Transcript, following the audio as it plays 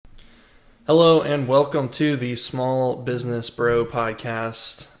Hello and welcome to the Small Business Bro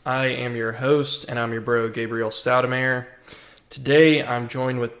podcast. I am your host and I'm your bro, Gabriel Stoudemeyer. Today I'm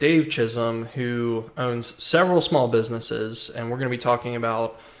joined with Dave Chisholm, who owns several small businesses, and we're going to be talking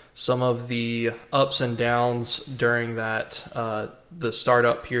about some of the ups and downs during the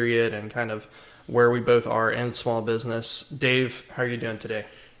startup period and kind of where we both are in small business. Dave, how are you doing today?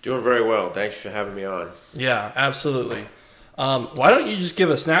 Doing very well. Thanks for having me on. Yeah, absolutely. Why don't you just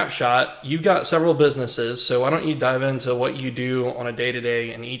give a snapshot? You've got several businesses, so why don't you dive into what you do on a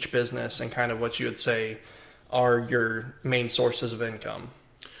day-to-day in each business and kind of what you would say are your main sources of income?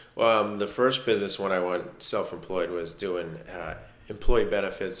 Well, the first business when I went self-employed was doing employee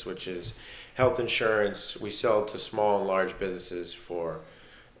benefits, which is health insurance. We sell to small and large businesses for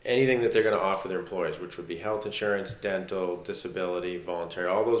anything that they're going to offer their employees, which would be health insurance, dental, disability, voluntary,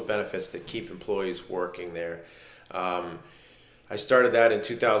 all those benefits that keep employees working there. I started that in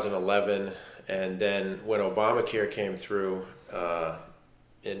 2011, and then when Obamacare came through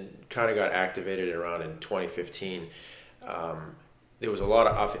and kind of got activated around in 2015, there was a lot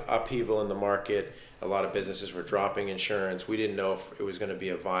of upheaval in the market. A lot of businesses were dropping insurance. We didn't know if it was going to be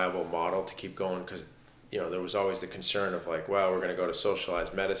a viable model to keep going because there was always the concern of like, well, we're going to go to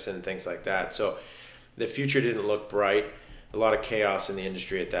socialized medicine, things like that. So the future didn't look bright. A lot of chaos in the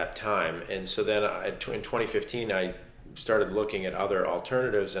industry at that time. And so then in 2015, I started looking at other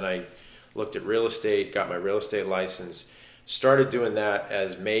alternatives, and I looked at real estate, got my real estate license, started doing that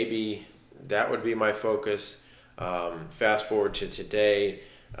as maybe that would be my focus. Fast forward to today,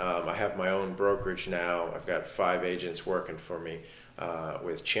 I have my own brokerage now. I've got 5 agents working for me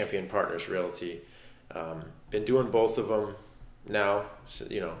with Champion Partners Realty. Been doing both of them now. So,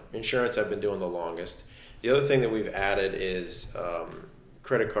 insurance I've been doing the longest. The other thing that we've added is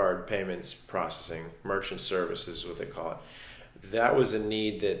credit card payments processing, merchant services is what they call it. That was a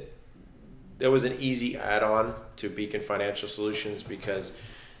need that was an easy add-on to Beacon Financial Solutions because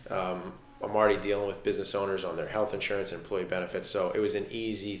I'm already dealing with business owners on their health insurance and employee benefits. So it was an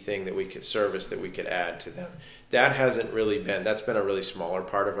easy thing that we could service that we could add to them. That's been a really smaller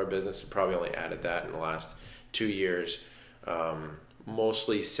part of our business. We probably only added that in the last 2 years.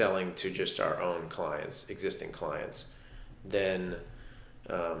 Mostly selling to just our own clients, existing clients. Then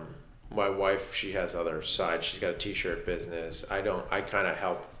my wife, she has other sides. She's got a t-shirt business. I kind of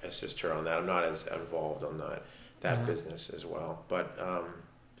help assist her on that. I'm not as involved on that business as well. But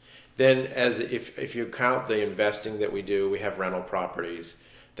then if you count the investing that we do, we have rental properties,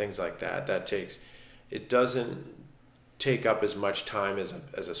 things like that. It doesn't take up as much time as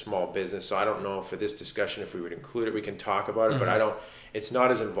a small business. So I don't know for this discussion if we would include it. We can talk about it, but it's not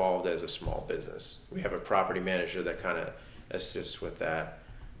as involved as a small business. We have a property manager that kind of assists with that.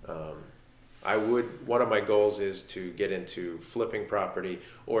 One of my goals is to get into flipping property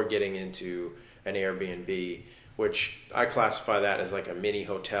or getting into an Airbnb, which I classify that as like a mini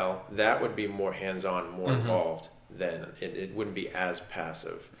hotel. That would be more hands-on, more involved than it wouldn't be as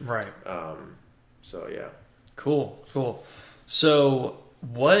passive. Right. So yeah. Cool. So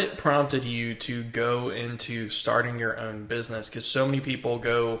what prompted you to go into starting your own business? Because so many people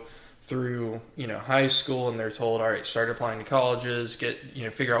go through, high school and they're told, all right, start applying to colleges,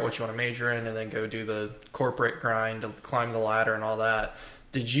 figure out what you want to major in, and then go do the corporate grind to climb the ladder and all that.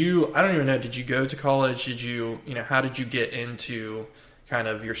 I don't even know, did you go to college? How did you get into kind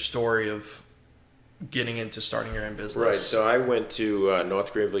of your story of getting into starting your own business? Right. So I went to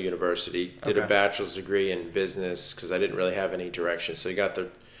North Greenville University, did a bachelor's degree in business because I didn't really have any direction. So you got the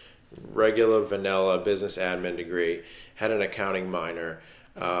regular vanilla business admin degree, had an accounting minor,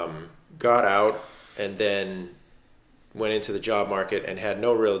 got out, and then went into the job market and had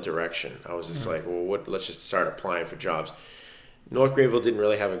no real direction. I was just like, well, let's just start applying for jobs. North Greenville didn't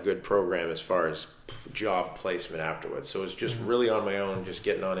really have a good program as far as job placement afterwards. So it was just really on my own, just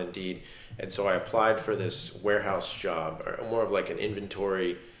getting on Indeed. And so I applied for this warehouse job, or more of like an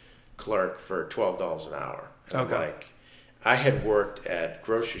inventory clerk for $12 an hour. And I had worked at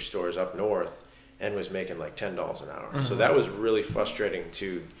grocery stores up north and was making like $10 an hour. So that was really frustrating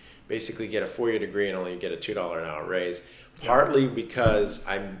to basically get a 4-year degree and only get a $2 an hour raise, partly because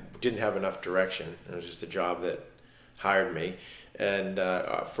I didn't have enough direction. It was just a job that hired me. And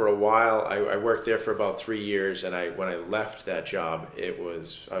for a while, I worked there for about 3 years. And when I left that job, I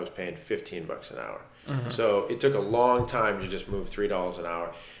was paying $15 an hour. So it took a long time to just move $3 an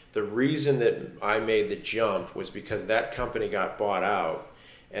hour. The reason that I made the jump was because that company got bought out,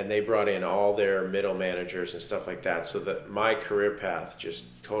 and they brought in all their middle managers and stuff like that. So that my career path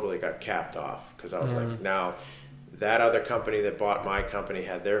just totally got capped off because I was like, now that other company that bought my company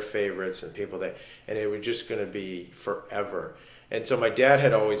had their favorites and people and it was just going to be forever. And so my dad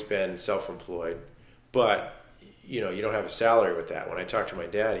had always been self-employed, but you know, you don't have a salary with that. When I talked to my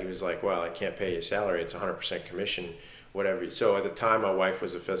dad, he was like, well, I can't pay you a salary. It's 100% commission, whatever. So at the time, my wife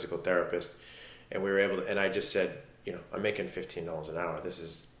was a physical therapist, and we were able to, and I just said, you know, I'm making $15 an hour. This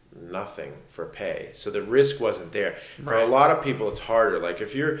is nothing for pay. So the risk wasn't there. For a lot of people, it's harder. Like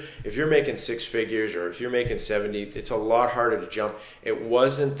if you're making six figures, or if you're making 70, it's a lot harder to jump. It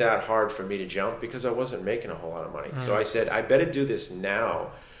wasn't that hard for me to jump because I wasn't making a whole lot of money. So I said, I better do this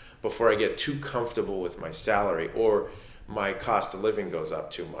now before I get too comfortable with my salary or my cost of living goes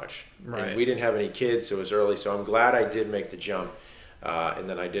up too much. Right. And we didn't have any kids, so it was early. So I'm glad I did make the jump. And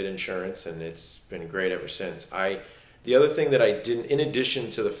then I did insurance, and it's been great ever since. The other thing that I didn't, in addition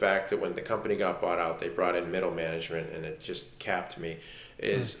to the fact that when the company got bought out, they brought in middle management, and it just capped me,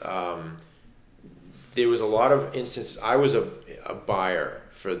 is there was a lot of instances. I was a buyer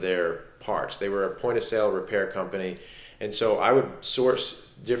for their parts. They were a point-of-sale repair company, and so I would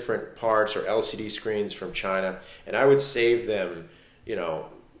source different parts or LCD screens from China, and I would save them, you know,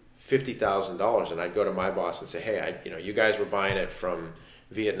 $50,000, and I'd go to my boss and say, hey, you guys were buying it from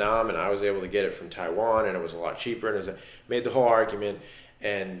Vietnam, and I was able to get it from Taiwan, and it was a lot cheaper, and made the whole argument.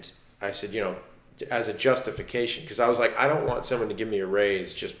 And I said, you know, as a justification, because I was like, I don't want someone to give me a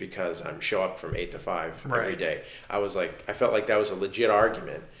raise just because I'm show up from 8 to 5 every day. I was like, I felt like that was a legit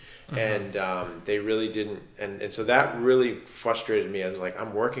argument. And they really didn't, and so that really frustrated me. I was like,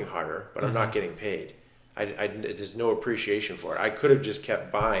 I'm working harder, but I'm not getting paid. There's no appreciation for it. I could have just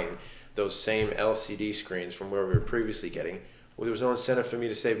kept buying those same LCD screens from where we were previously getting. Well, there was no incentive for me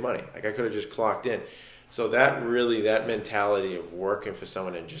to save money. Like I could have just clocked in. So that mentality of working for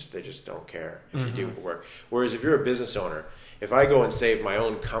someone and they just don't care if you do work. Whereas if you're a business owner, if I go and save my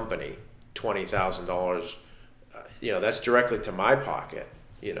own company $20,000, you know, that's directly to my pocket.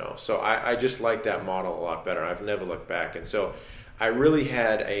 You know, so I just like that model a lot better. I've never looked back. And so I really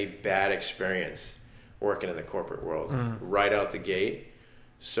had a bad experience working in the corporate world right out the gate.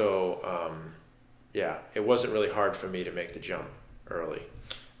 So, yeah, it wasn't really hard for me to make the jump early.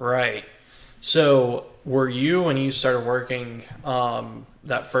 Right. So were you, when you started working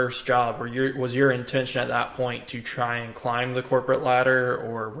that first job, was your intention at that point to try and climb the corporate ladder,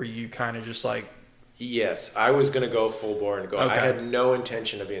 or were you kind of just like... Yes, I was going to go full bore and go. Okay. I had no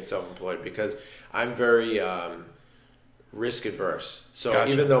intention of being self-employed because I'm very risk adverse. So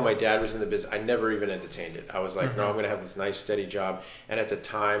even though my dad was in the business, I never even entertained it. I was like, no, I'm going to have this nice steady job. And at the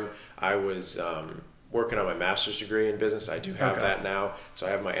time, I was working on my master's degree in business. I do have that now. So I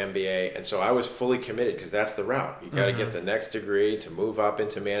have my MBA. And so I was fully committed because that's the route. You got to get the next degree to move up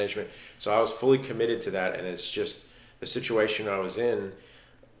into management. So I was fully committed to that. And it's just the situation I was in.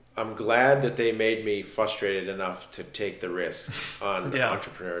 I'm glad that they made me frustrated enough to take the risk on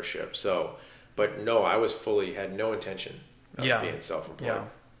entrepreneurship. So, but no, I was had no intention of being self-employed. Yeah.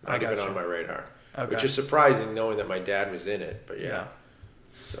 Not even on my radar, which is surprising knowing that my dad was in it. But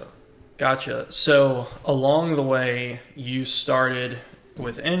so. Gotcha. So along the way, you started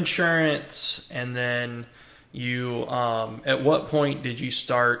with insurance, and then you, at what point did you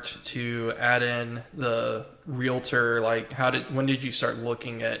start to add in the realtor? Like, when did you start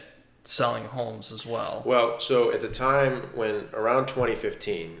looking at selling homes as well? Well, so at the time around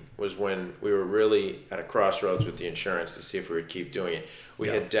 2015 was when we were really at a crossroads with the insurance to see if we would keep doing it. We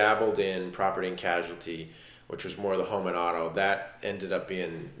had dabbled in property and casualty, which was more the home and auto. That ended up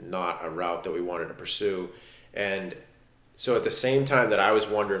being not a route that we wanted to pursue. And so at the same time that I was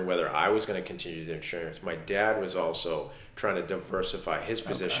wondering whether I was going to continue the insurance, my dad was also trying to diversify his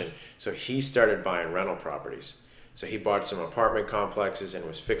position. So he started buying rental properties. So he bought some apartment complexes and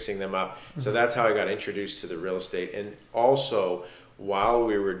was fixing them up. So that's how I got introduced to the real estate. And also, while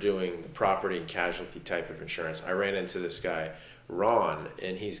we were doing the property and casualty type of insurance, I ran into this guy, Ron,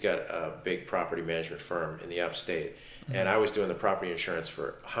 and he's got a big property management firm in the upstate. And I was doing the property insurance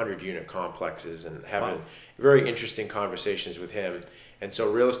for 100-unit complexes and having very interesting conversations with him. And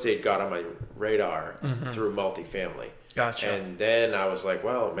so real estate got on my radar through multifamily. Gotcha. And then I was like,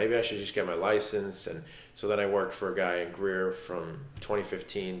 well, maybe I should just get my license. And so then I worked for a guy in Greer from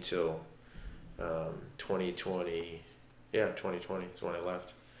 2015 till 2020. Yeah, 2020 is when I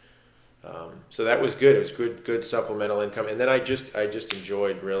left. So that was good. It was good supplemental income. And then I just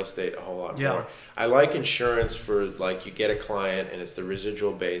enjoyed real estate a whole lot more. I like insurance for, like, you get a client and it's the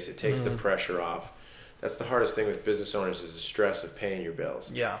residual base. It takes the pressure off. That's the hardest thing with business owners is the stress of paying your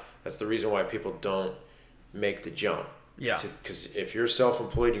bills. Yeah. That's the reason why people don't make the jump. Yeah. Because if you're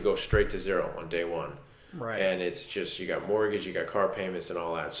self-employed, you go straight to zero on day one. Right. And it's just, you got mortgage, you got car payments and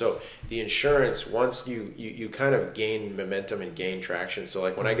all that. So the insurance, once you kind of gain momentum and gain traction. So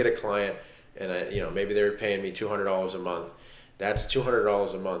like when I get a client and maybe they're paying me $200 a month, That's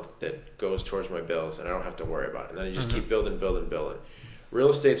 $200 a month that goes towards my bills, and I don't have to worry about it. And then you just keep building. Real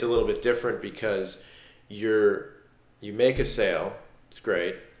estate's a little bit different because you make a sale. It's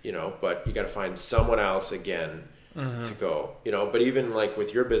great, but you got to find someone else again to go, But even like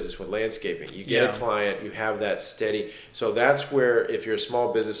with your business, with landscaping, you get a client, you have that steady. So that's where, if you're a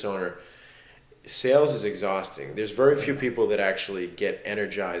small business owner, sales is exhausting. There's very few people that actually get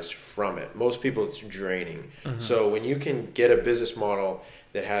energized from it. Most people, it's draining. So when you can get a business model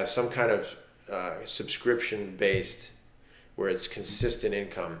that has some kind of subscription based, where it's consistent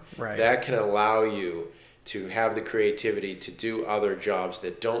income, that can allow you to have the creativity to do other jobs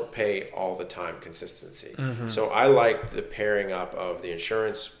that don't pay all the time consistency. So I like the pairing up of the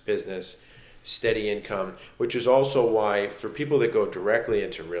insurance business, steady income, which is also why for people that go directly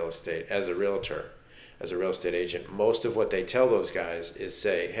into real estate as a realtor, as a real estate agent, most of what they tell those guys is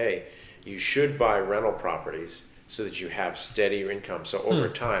say, hey, you should buy rental properties so that you have steady income. So over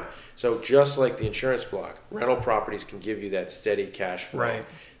time, so just like the insurance block, rental properties can give you that steady cash flow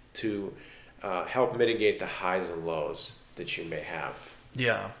to help mitigate the highs and lows that you may have.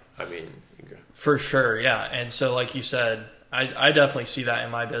 Yeah. I mean, for sure. Yeah. And so like you said, I definitely see that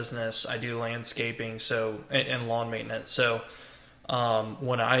in my business. I do landscaping, and lawn maintenance. So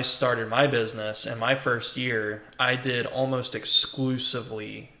when I started my business in my first year, I did almost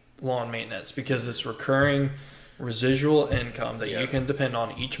exclusively lawn maintenance because it's recurring residual income that you can depend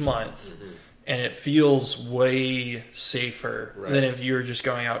on each month. And it feels way safer than if you were just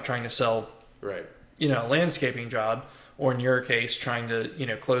going out trying to sell, a landscaping job, or in your case, trying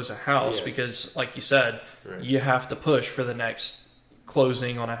to, close a house because, like you said, you have to push for the next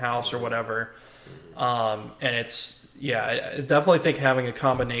closing on a house or whatever. And it's, I definitely think having a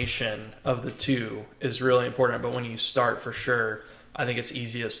combination of the two is really important. But when you start, for sure, I think it's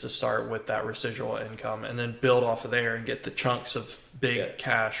easiest to start with that residual income and then build off of there and get the chunks of big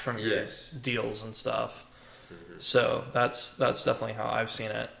cash from your deals and stuff. So that's definitely how I've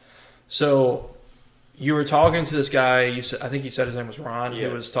seen it. So you were talking to this guy. I think you said his name was Ron. He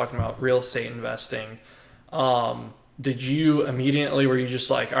was talking about real estate investing. Did you immediately, were you just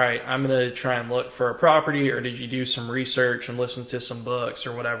like, all right, I'm going to try and look for a property, or did you do some research and listen to some books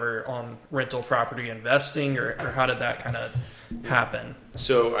or whatever on rental property investing, or how did that kind of happen?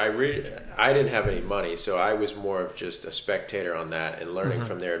 So I didn't have any money, so I was more of just a spectator on that and learning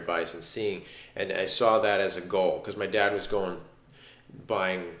from their advice and seeing, and I saw that as a goal because my dad was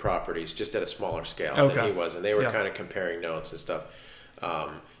buying properties just at a smaller scale than he was, and they were kind of comparing notes and stuff.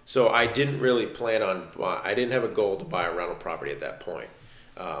 So I didn't really I didn't have a goal to buy a rental property at that point.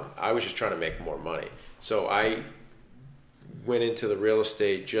 I was just trying to make more money. So I went into the real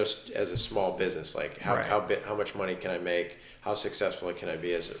estate just as a small business, like how much money can I make? How successful can I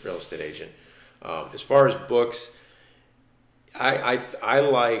be as a real estate agent? As far as books, I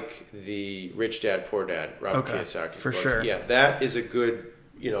like the Rich Dad Poor Dad, Robert Kiyosaki for book. sure. Yeah, that is a good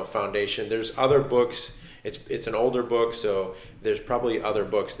foundation. There's other books. It's an older book, so there's probably other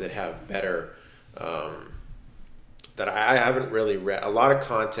books that have better that I haven't really read. A lot of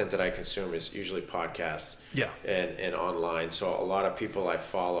content that I consume is usually podcasts and online. So a lot of people I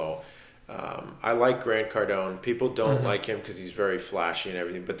follow. I like Grant Cardone. People don't like him because he's very flashy and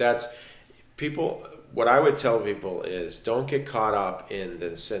everything. But what I would tell people is don't get caught up in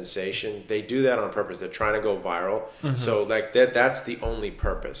the sensation. They do that on purpose. They're trying to go viral. So like that's the only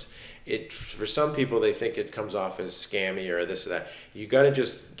purpose. For some people, they think it comes off as scammy or this or that. You got to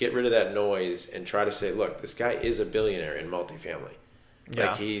just get rid of that noise and try to say, look, this guy is a billionaire in multifamily.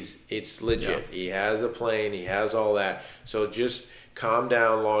 Like it's legit. He has a plane. He has all that. So just calm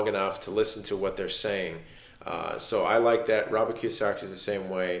down long enough to listen to what they're saying. So I like that. Robert Kiyosaki is the same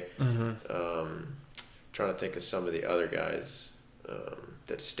way. Trying to think of some of the other guys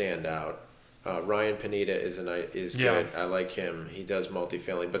that stand out. Ryan Pineda is good. I like him. He does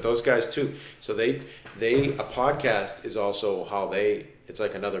multifamily, but those guys too. So a podcast is also it's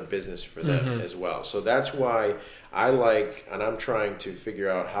like another business for them as well. So that's why and I'm trying to figure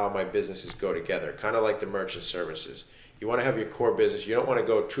out how my businesses go together. Kind of like the merchant services. You want to have your core business. You don't want to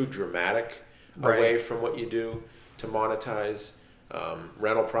go too dramatic away from what you do to monetize.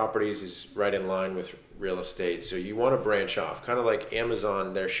 Rental properties is right in line with real estate. So you want to branch off, kind of like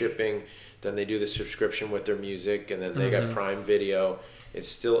Amazon, they're shipping, then they do the subscription with their music, and then they got Prime Video. It's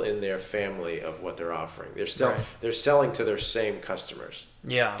still in their family of what they're offering. They're selling to their same customers.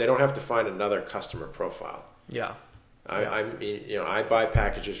 Yeah. They don't have to find another customer profile. Yeah. I buy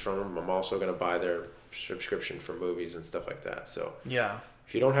packages from them. I'm also going to buy their subscription for movies and stuff like that. So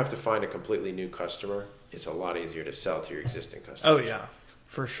if you don't have to find a completely new customer, it's a lot easier to sell to your existing customers. Oh yeah,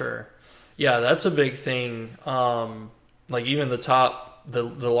 for sure. Yeah, that's a big thing. like even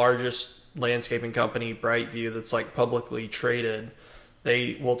the largest landscaping company, Brightview, that's like publicly traded,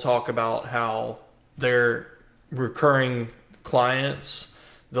 they will talk about how their recurring clients,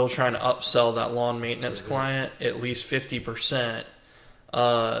 they'll try to upsell that lawn maintenance client at least 50%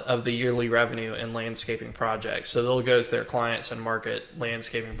 of the yearly revenue in landscaping projects. So they'll go to their clients and market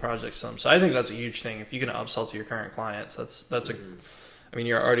landscaping projects to them. So I think that's a huge thing. If you can upsell to your current clients, I mean,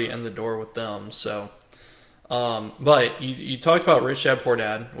 you're already in the door with them. So, but you talked about Rich Dad Poor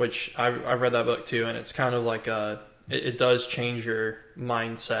Dad, which I've read that book too, and it's kind of like it does change your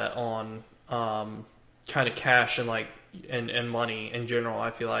mindset on kind of cash and like and money in general.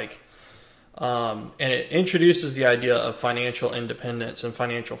 I feel like. And it introduces the idea of financial independence and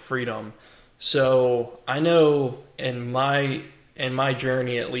financial freedom. So I know in my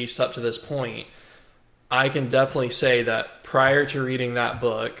journey, at least up to this point, I can definitely say that prior to reading that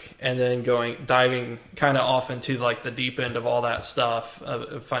book and then diving kind of off into like the deep end of all that stuff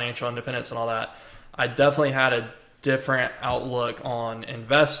of financial independence and all that, I definitely had a different outlook on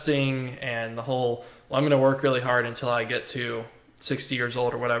investing and the whole, well, I'm going to work really hard until I get to 60 years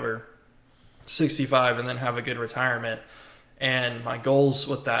old or whatever, 65, and then have a good retirement. And my goals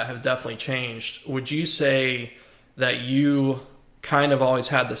with that have definitely changed. Would you say that you kind of always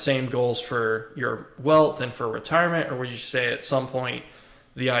had the same goals for your wealth and for retirement, or would you say at some point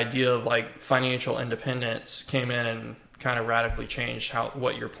the idea of like financial independence came in and kind of radically changed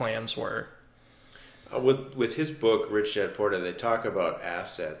what your plans were? With his book, Rich Dad Poor Dad, they talk about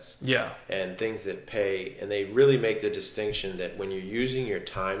assets and things that pay, and they really make the distinction that when you're using your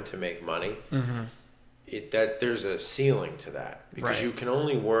time to make money, that there's a ceiling to that because you can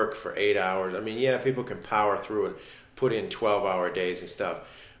only work for 8 hours. I mean, yeah, people can power through and put in 12-hour days and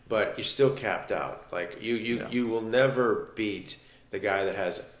stuff, but you're still capped out. Like you will never beat the guy that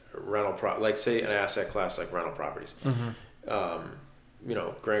has like say an asset class like rental properties.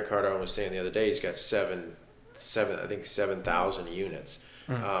 Grant Cardone was saying the other day he's got 7,000 units.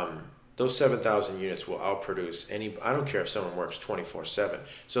 Those 7,000 units will outproduce any. I don't care if someone works 24/7.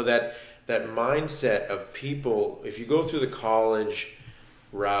 So that mindset of people, if you go through the college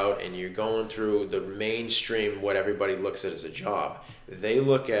route and you're going through the mainstream, what everybody looks at as a job, they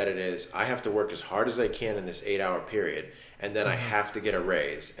look at it as I have to work as hard as I can in this 8-hour period, and then I have to get a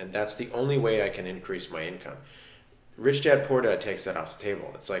raise, and that's the only way I can increase my income. Rich Dad Poor Dad takes that off the table.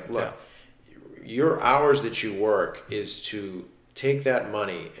 It's like, look, your hours that you work is to take that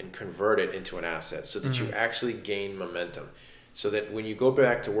money and convert it into an asset so that you actually gain momentum. So that when you go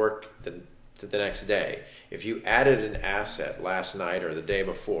back to work the next day, if you added an asset last night or the day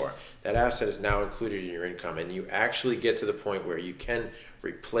before, that asset is now included in your income, and you actually get to the point where you can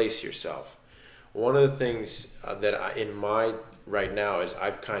replace yourself. One of the things right now is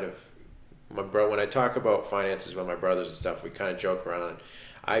I've kind of, when I talk about finances with my brothers and stuff, we kind of joke around.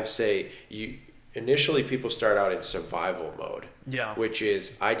 I say initially people start out in survival mode, which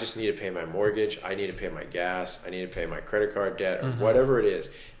is I just need to pay my mortgage, I need to pay my gas, I need to pay my credit card debt, or whatever it is.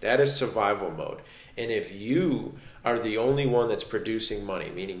 That is survival mode. And if you are the only one that's producing money,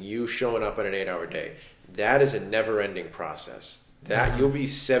 meaning you showing up on an 8-hour day, that is a never-ending process. That you'll be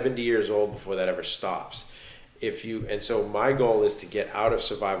 70 years old before that ever stops. So my goal is to get out of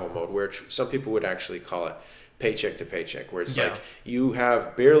survival mode, where some people would actually call it paycheck to paycheck, where it's like you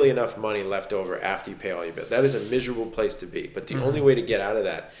have barely enough money left over after you pay all your bills. That is a miserable place to be, but the only way to get out of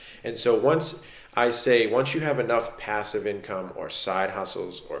that. And so once you have enough passive income or side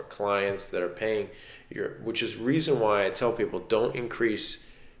hustles or clients that are paying which is reason why I tell people don't increase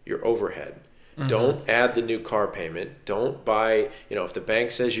your overhead. Don't add the new car payment. Don't buy, if the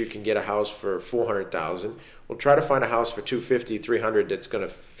bank says you can get a house for $400,000, well, try to find a house for $250,000, $300,000 that's going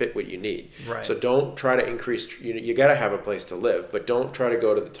to fit what you need. Right. So don't try to increase, you got to have a place to live, but don't try to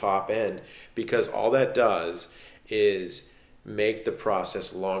go to the top end, because all that does is make the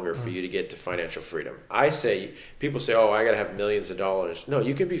process longer for you to get to financial freedom. People say, oh, I got to have millions of dollars. No,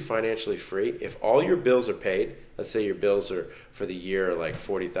 you can be financially free if all your bills are paid. Let's say your bills are for the year like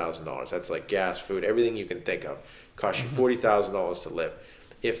 $40,000. That's like gas, food, everything you can think of. Costs you $40,000 to live.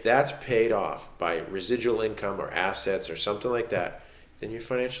 If that's paid off by residual income or assets or something like that, then you're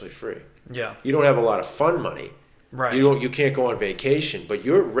financially free. Yeah. You don't have a lot of fun money. Right. You can't go on vacation, but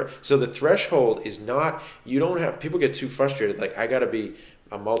so the threshold is not, people get too frustrated, like I got to be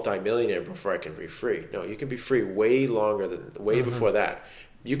a multimillionaire before I can be free. No, you can be free way before that.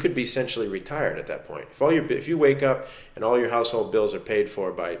 You could be essentially retired at that point. If you wake up and all your household bills are paid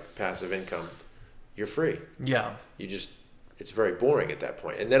for by passive income, you're free. Yeah. It's very boring at that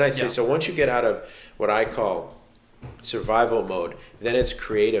point. And then I say, so once you get out of what I call survival mode, then it's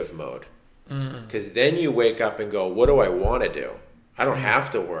creative mode. Because then you wake up and go, what do I want to do? I don't have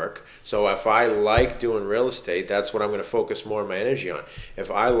to work. So if I like doing real estate, that's what I'm going to focus more of my energy on.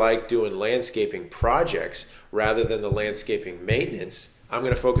 If I like doing landscaping projects rather than the landscaping maintenance, I'm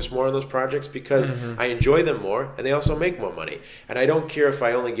going to focus more on those projects because I enjoy them more and they also make more money. And I don't care if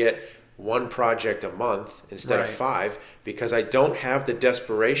I only get one project a month instead of 5 because I don't have the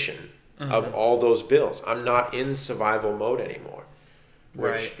desperation of all those bills. I'm not in survival mode anymore.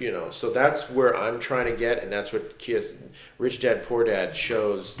 Which, so that's where I'm trying to get, and that's what Rich Dad Poor Dad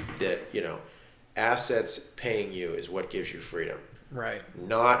shows, that, assets paying you is what gives you freedom. Right.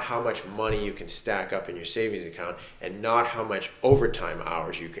 Not how much money you can stack up in your savings account, and not how much overtime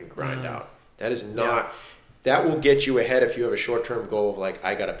hours you can grind out. That is not, that will get you ahead if you have a short-term goal of like,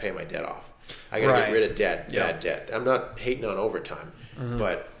 I got to pay my debt off. I got to get rid of bad debt. I'm not hating on overtime,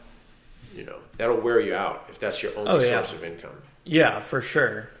 but, that'll wear you out if that's your only source of income. Yeah, for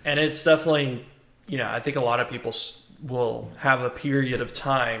sure. And it's definitely, I think a lot of people will have a period of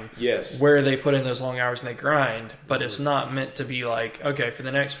time where they put in those long hours and they grind, but it's not meant to be like, okay, for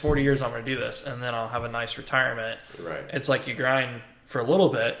the next 40 years I'm going to do this and then I'll have a nice retirement. Right. It's like you grind for a little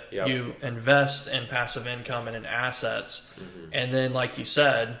bit, you invest in passive income and in assets, and then like you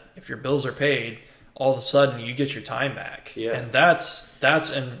said, if your bills are paid, all of a sudden you get your time back. Yeah. And that's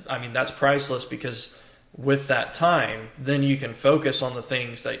priceless, because with that time, then you can focus on the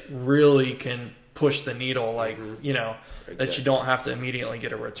things that really can push the needle, like, that you don't have to immediately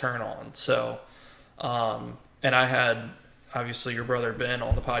get a return on. So, and I had, obviously, your brother Ben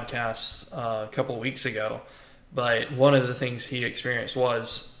on the podcast a couple of weeks ago, but one of the things he experienced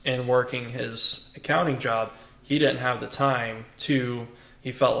was in working his accounting job, he didn't have the time to,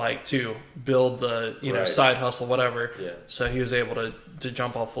 he felt like, to build the, side hustle, whatever. Yeah. So he was able to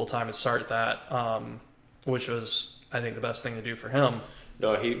jump off full time and start that, which was, I think, the best thing to do for him.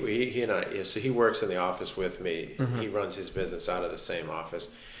 No, he and I, so he works in the office with me. He runs his business out of the same office.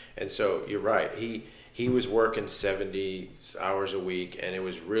 And so you're right. He was working 70 hours a week, and it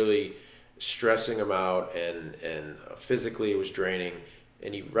was really stressing him out, and physically it was draining.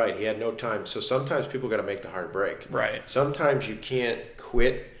 And he had no time. So sometimes people got to make the hard break. Right. Sometimes you can't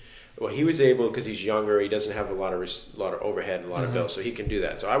quit. Well, he was able, because he's younger, he doesn't have a lot of overhead and a lot of bills, so he can do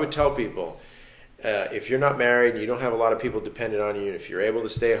that. So I would tell people, if you're not married and you don't have a lot of people dependent on you, and if you're able to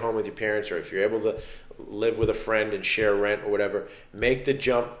stay at home with your parents, or if you're able to live with a friend and share rent or whatever, make the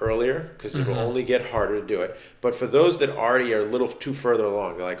jump earlier, because it will only get harder to do it. But for those that already are a little too further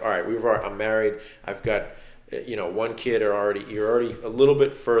along, they're like, all right, I'm married, I've got one kid, you're already a little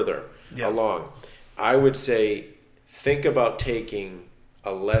bit further along. I would say think about taking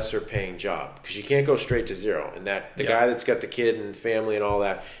a lesser paying job, because you can't go straight to zero. And that the guy that's got the kid and family and all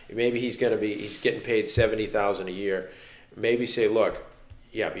that, maybe he's getting paid $70,000 a year. Maybe say, look,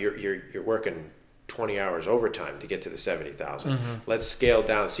 but you're working 20 hours overtime to get to the $70,000. Let's scale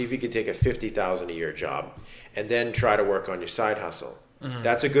down. See if you can take a $50,000 a year job, and then try to work on your side hustle.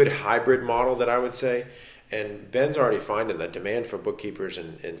 That's a good hybrid model that I would say. And Ben's already finding the demand for bookkeepers,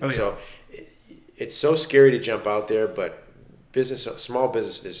 so it's so scary to jump out there, but small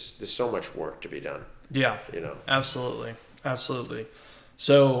business, there's so much work to be done. Yeah. Absolutely.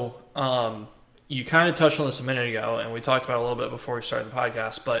 So, you kind of touched on this a minute ago, and we talked about it a little bit before we started the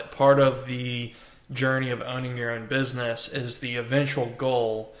podcast, but part of the journey of owning your own business is the eventual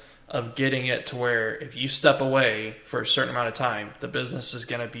goal of getting it to where if you step away for a certain amount of time, the business is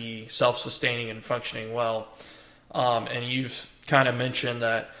going to be self-sustaining and functioning well. And you've kind of mentioned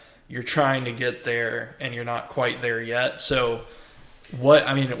that you're trying to get there and you're not quite there yet. So what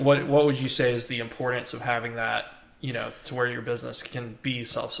would you say is the importance of having that, to where your business can be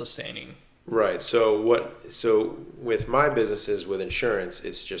self-sustaining? Right. So with my businesses with insurance,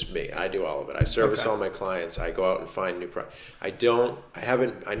 it's just me. I do all of it. I service all my clients. I go out and find new I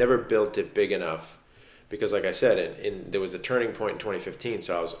never built it big enough, because like I said, there was a turning point in 2015,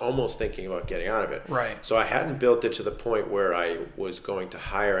 so I was almost thinking about getting out of it. Right. So I hadn't built it to the point where I was going to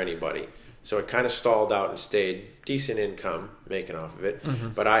hire anybody. So it kind of stalled out and stayed decent income making off of it,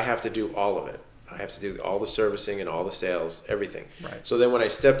 but I have to do all of it. I have to do all the servicing and all the sales, everything. Right. So then when I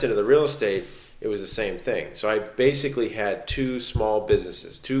stepped into the real estate, it was the same thing. So I basically had two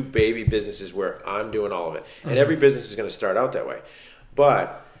baby businesses where I'm doing all of it. And every business is going to start out that way.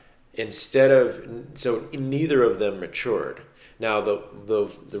 But neither of them matured. Now, the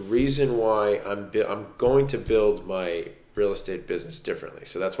reason why I'm going to build my real estate business differently.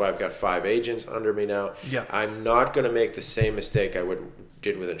 So that's why I've got 5 agents under me now. Yeah. I'm not going to make the same mistake I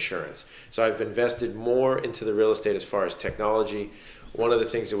did with insurance. So I've invested more into the real estate as far as technology. One of the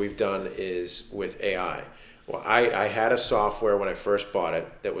things that we've done is with AI. Well, I had a software when I first bought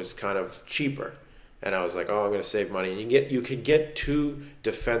it that was kind of cheaper. And I was like, oh, I'm going to save money. And you could get too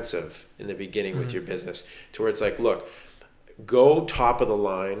defensive in the beginning with your business to where it's like, look, go top of the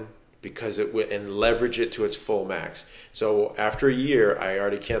line because and leverage it to its full max. So after a year, I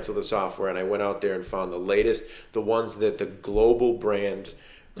already canceled the software and I went out there and found the latest, the ones that the global brand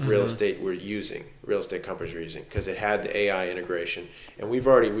real estate companies were using, because it had the AI integration. And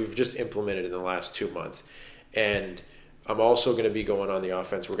we've just implemented in the last 2 months. And I'm also going to be going on the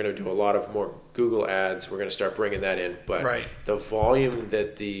offense. We're going to do a lot of more Google ads. We're going to start bringing that in. But the volume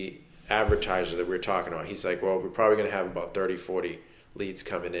that the advertiser that we were talking about, he's like, well, we're probably going to have about 30, 40 leads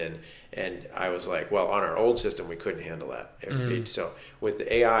coming in. And I was like, well, on our old system, we couldn't handle that. So with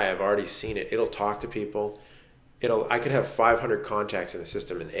the AI, I've already seen it. It'll talk to people. I could have 500 contacts in the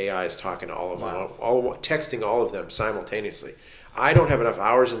system, and AI is talking to all of them, texting all of them simultaneously. I don't have enough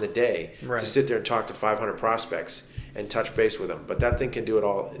hours in the day to sit there and talk to 500 prospects and touch base with them. But that thing can do it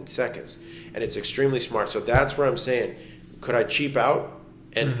all in seconds. And it's extremely smart. So that's where I'm saying, could I cheap out?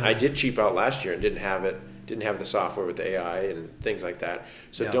 And I did cheap out last year and didn't have the software with the AI and things like that.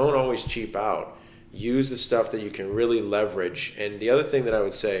 So don't always cheap out. Use the stuff that you can really leverage. And the other thing that I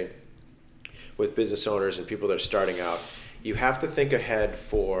would say with business owners and people that are starting out, you have to think ahead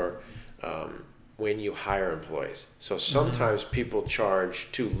for when you hire employees. So sometimes people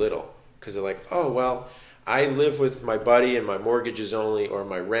charge too little because they're like, oh, well, I live with my buddy and my mortgage is only, or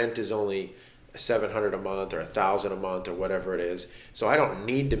my rent is only $700 a month or $1,000 a month or whatever it is. So I don't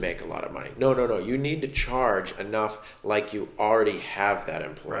need to make a lot of money. No. You need to charge enough like you already have that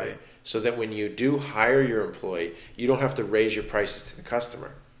employee. So that when you do hire your employee, you don't have to raise your prices to the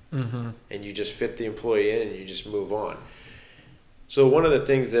customer. And you just fit the employee in and you just move on. So one of the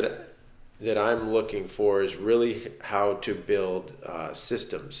things that I'm looking for is really how to build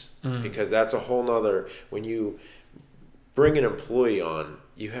systems, because that's a whole nother, when you bring an employee on,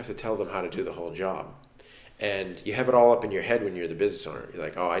 you have to tell them how to do the whole job. And you have it all up in your head when you're the business owner. You're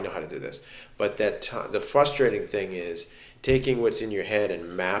like, oh, I know how to do this. But the frustrating thing is taking what's in your head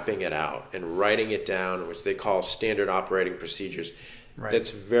and mapping it out and writing it down, which they call standard operating procedures.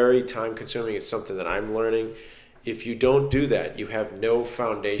 That's very time consuming. It's something that I'm learning. If you don't do that, you have no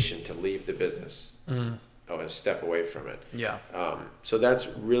foundation to leave the business and step away from it. So that's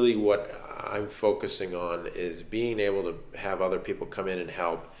really what I'm focusing on, is being able to have other people come in and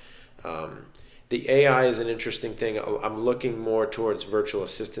help. The AI is an interesting thing. I'm looking more towards virtual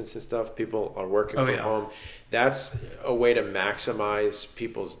assistants and stuff. People are working from home. That's a way to maximize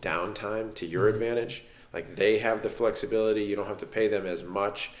people's downtime to your advantage. Like, they have the flexibility. You don't have to pay them as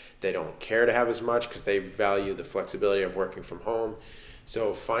much. They don't care to have as much because they value the flexibility of working from home.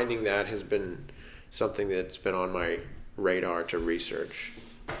 So finding that has been something that's been on my radar to research.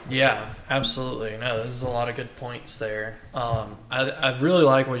 Yeah, absolutely. No, this is a lot of good points there. I really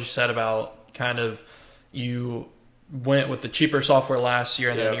like what you said about kind of you went with the cheaper software last year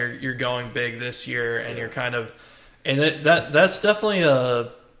and then you're going big this year, and you're kind of, and that's definitely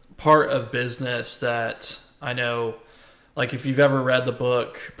a part of business that I know, like if you've ever read the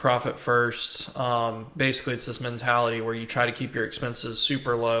book Profit First, basically it's this mentality where you try to keep your expenses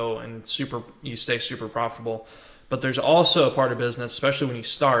super low and you stay super profitable. But there's also a part of business, especially when you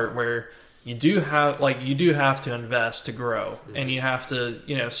start, where you do have to invest to grow, and you have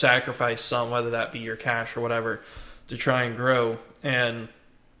to, sacrifice some, whether that be your cash or whatever, to try and grow. And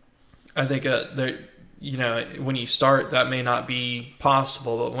I think when you start, that may not be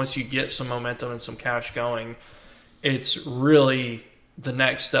possible, but once you get some momentum and some cash going, it's really, the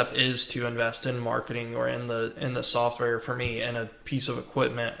next step is to invest in marketing or in the software, for me, and a piece of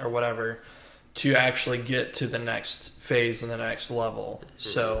equipment or whatever, to actually get to the next phase and the next level.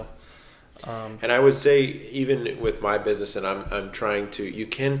 So, and I would say, even with my business, and I'm trying to, you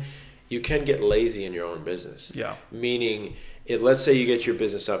can get lazy in your own business. Meaning, let's say you get your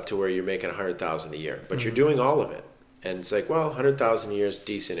business up to where you're making $100,000 a year, but you're doing all of it, and it's like, well, $100,000 a year is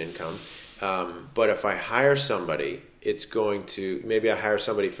decent income. But if I hire somebody, it's going to, maybe I hire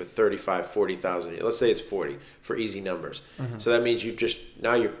somebody for $35,000, $40,000 a year. Let's say it's 40 for easy numbers. So that means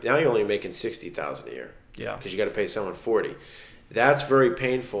now you're only making $60,000 a year. Because you got to pay someone 40. That's very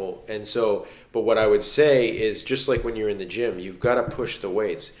painful. And so, but what I would say is, just like when you're in the gym, you've got to push the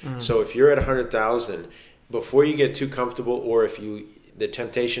weights. So if you're at 100,000, before you get too comfortable, or if the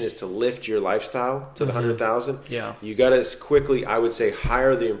temptation is to lift your lifestyle to the 100,000, you got to quickly, I would say,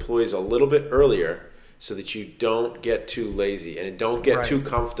 hire the employees a little bit earlier, so that you don't get too lazy and don't get too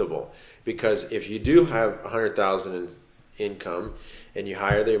comfortable. Because if you do have 100,000 in income and you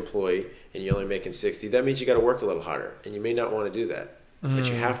hire the employee and you're only making 60, that means you got to work a little harder, and you may not want to do that. but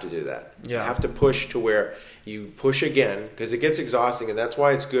you have to do that. Yeah. You have to push to where you push again, because it gets exhausting, and that's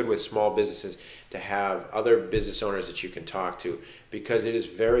why it's good with small businesses to have other business owners that you can talk to, because it is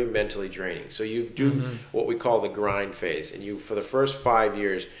very mentally draining. So you do what we call the grind phase, and you, for the first 5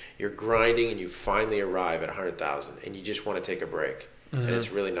 years, you're grinding, and you finally arrive at 100,000, and you just want to take a break, and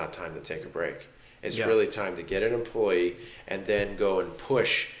it's really not time to take a break. It's really time to get an employee and then go and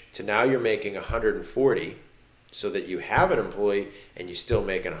push to now you're making 140, so that you have an employee and you still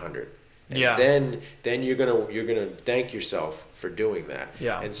making 100. And then you're gonna thank yourself for doing that.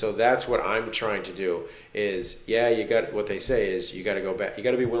 Yeah. And so that's what I'm trying to do is, you got, what they say is you got to go back. You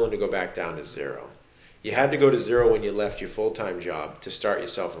got to be willing to go back down to zero. You had to go to zero when you left your full-time job to start your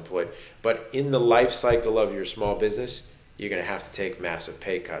self-employed. But in the life cycle of your small business, you're going to have to take massive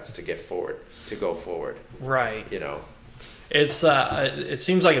pay cuts to go forward. Right. You know. It's it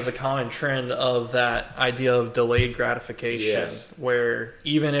seems like it's a common trend of that idea of delayed gratification, where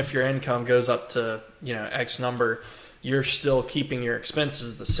even if your income goes up to X number, you're still keeping your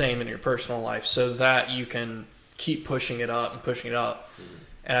expenses the same in your personal life, so that you can keep pushing it up and pushing it up.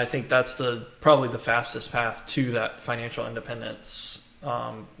 And I think that's probably the fastest path to that financial independence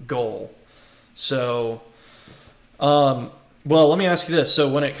goal. So, well, let me ask you this: so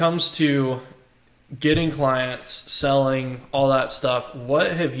when it comes to getting clients, selling, all that stuff,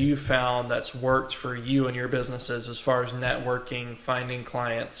 what have you found that's worked for you and your businesses as far as networking, finding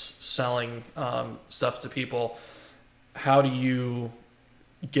clients, selling stuff to people? How do you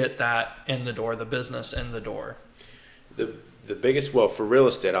get that in the door, the business in the door? The biggest, well, for real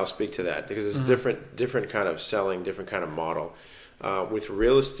estate, I'll speak to that because it's different kind of selling, different kind of model. With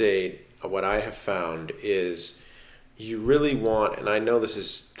real estate, what I have found is you really want, and I know this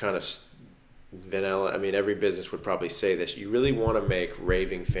is kind of vanilla. I mean, every business would probably say this. You really want to make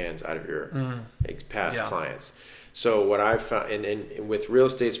raving fans out of your past clients. So what I've found, and with real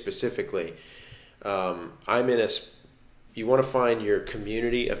estate specifically, you want to find your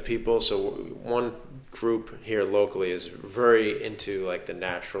community of people. So one group here locally is very into like the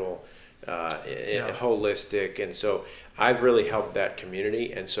natural, holistic, and so I've really helped that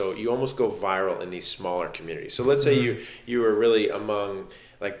community. And so you almost go viral in these smaller communities. So let's say you were really among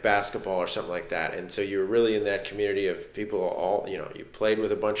like basketball or something like that, and so you were really in that community of people, all you played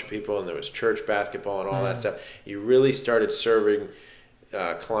with a bunch of people, and there was church basketball and all that stuff. You really started serving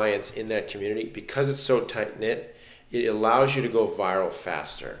clients in that community because it's so tight knit. It allows you to go viral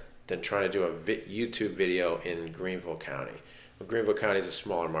faster than trying to do a YouTube video in Greenville County. Well, Greenville County is a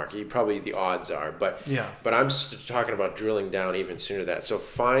smaller market. The odds are, but I'm talking about drilling down even sooner than that. So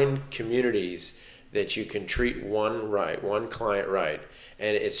find communities that you can treat one client right,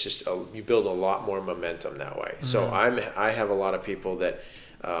 and it's just you build a lot more momentum that way. So I have a lot of people that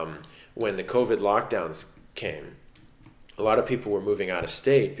when the COVID lockdowns came, a lot of people were moving out of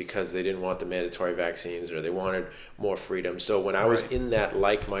state because they didn't want the mandatory vaccines or they wanted more freedom. So when I was in that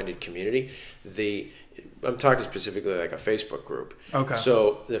like-minded community, I'm talking specifically like a Facebook group. Okay.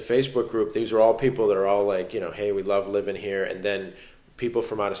 So the Facebook group, these are all people that are all like, hey, we love living here. And then people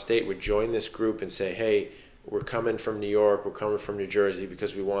from out of state would join this group and say, hey, we're coming from New York, we're coming from New Jersey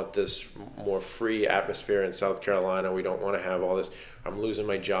because we want this more free atmosphere in South Carolina. We don't want to have all this, I'm losing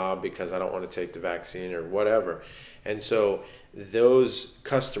my job because I don't want to take the vaccine or whatever. And so those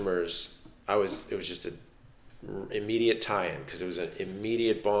customers, it was just an immediate tie-in because it was an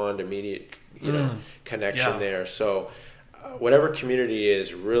immediate bond, immediate connection there. So whatever community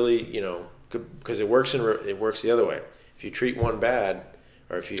is really, because it works the other way. If you treat one bad,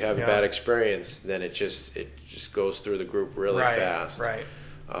 or if you have a bad experience, then it just goes through the group really fast. Right.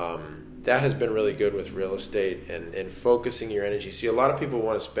 That has been really good with real estate and focusing your energy. See, a lot of people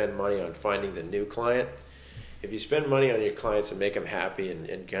want to spend money on finding the new client. If you spend money on your clients and make them happy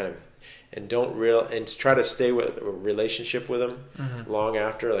and try to stay with a relationship with them long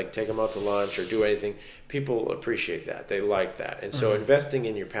after, like take them out to lunch or do anything, people appreciate that. They like that. And so investing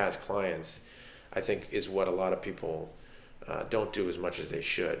in your past clients, I think, is what a lot of people don't do as much as they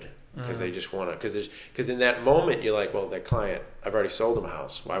should because they just want to, because in that moment you're like, well, that client, I've already sold them a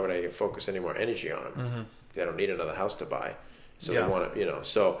house. Why would I focus any more energy on them? They don't need another house to buy. So they want to,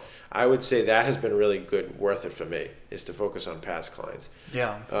 so I would say that has been really good, worth it for me, is to focus on past clients.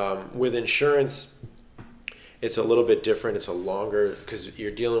 Yeah. With insurance, it's a little bit different. It's a longer, because you're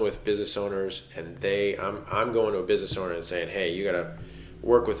dealing with business owners, and I'm going to a business owner and saying, hey, you got to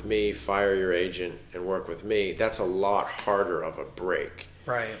work with me, fire your agent, and work with me. That's a lot harder of a break.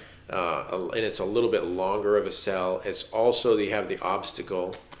 Right. And it's a little bit longer of a sell. It's also, you have the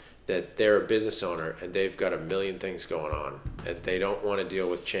obstacle that they're a business owner and they've got a million things going on and they don't want to deal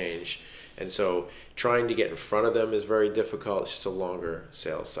with change. And so trying to get in front of them is very difficult. It's just a longer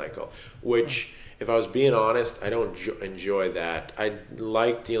sales cycle, which, if I was being honest, I don't enjoy that. I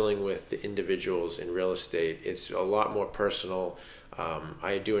like dealing with the individuals in real estate. It's a lot more personal.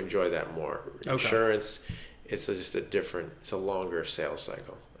 I do enjoy that more. Okay. Insurance, it's a longer sales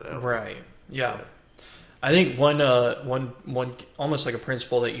cycle. Right. Yeah. I think one almost like a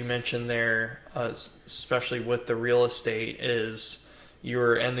principle that you mentioned there, especially with the real estate, is you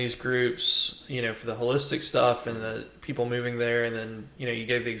were in these groups, for the holistic stuff and the people moving there, and then you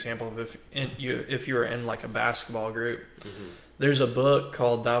gave the example of if you were in like a basketball group. Mm-hmm. There's a book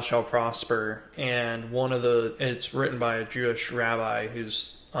called Thou Shalt Prosper, and it's written by a Jewish rabbi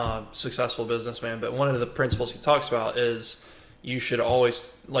who's a successful businessman. But one of the principles he talks about is you should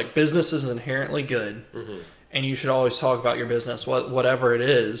always, like, business is inherently good, mm-hmm. and you should always talk about your business, whatever it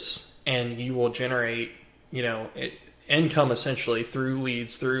is, and you will generate, income essentially through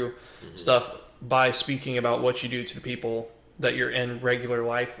leads, through mm-hmm. stuff, by speaking about what you do to the people that you're in regular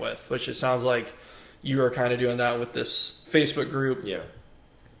life with, which it sounds like you are kind of doing that with this Facebook group. Yeah.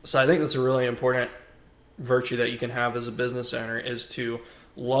 So I think that's a really important virtue that you can have as a business owner, is to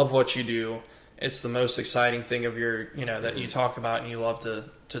love what you do. It's the most exciting thing of your, that you talk about, and you love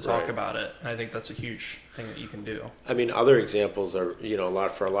to talk about it. And I think that's a huge thing that you can do. I mean, other examples are,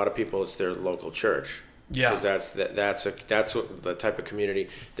 for a lot of people, it's their local church. Yeah, because that's what the type of community.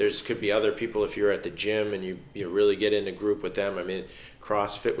 Could be other people if you're at the gym and you really get in a group with them. I mean,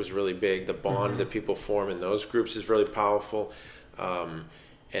 CrossFit was really big. The bond mm-hmm. that people form in those groups is really powerful. And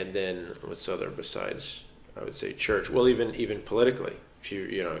then what's other besides, I would say, church? Well, even politically,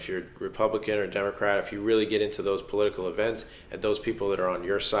 if you're Republican or Democrat, if you really get into those political events and those people that are on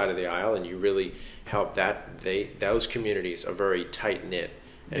your side of the aisle, and you really help those communities are very tight knit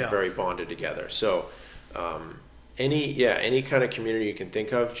and very bonded together. So. Any kind of community you can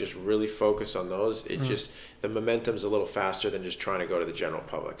think of, just really focus on those. It just, the momentum's a little faster than just trying to go to the general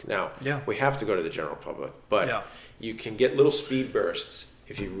public. Now, we have to go to the general public, but you can get little speed bursts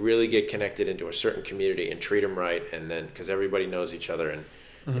if you really get connected into a certain community and treat them right, and then, because everybody knows each other, and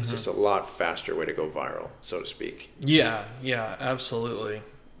mm-hmm. it's just a lot faster way to go viral, so to speak. Yeah, absolutely.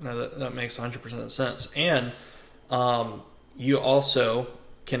 No, that makes 100% sense. And you also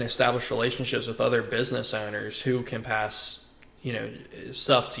can establish relationships with other business owners who can pass,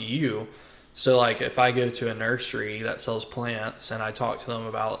 stuff to you. So like if I go to a nursery that sells plants and I talk to them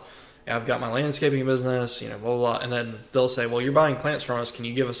about, I've got my landscaping business, blah, blah, blah, and then they'll say, well, you're buying plants from us. Can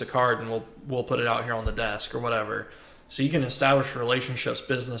you give us a card and we'll put it out here on the desk or whatever. So you can establish relationships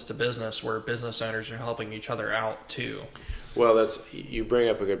business to business where business owners are helping each other out too. Well, you bring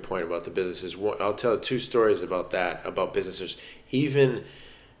up a good point about the businesses. I'll tell 2 stories about that, about businesses. Even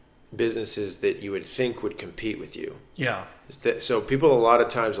businesses that you would think would compete with you. Yeah. So people a lot of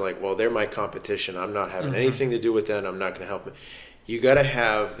times are like, well, they're my competition. I'm not having mm-hmm. anything to do with them. I'm not going to help them. You got to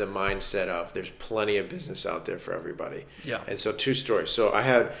have the mindset of there's plenty of business out there for everybody. Yeah. And so 2 stories. So I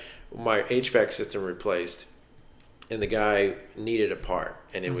had my HVAC system replaced, and the guy needed a part,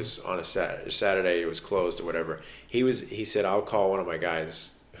 and it mm-hmm. was on a Saturday. It was closed or whatever. He said, I'll call one of my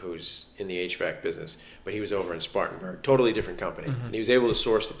guys who's in the HVAC business, but he was over in Spartanburg, totally different company. Mm-hmm. And he was able to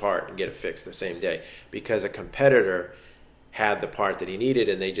source the part and get it fixed the same day because a competitor had the part that he needed,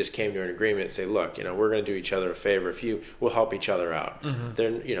 and they just came to an agreement and say, look, we're going to do each other a favor. We'll help each other out. Mm-hmm.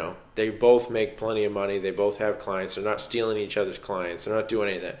 Then, they both make plenty of money. They both have clients. They're not stealing each other's clients. They're not doing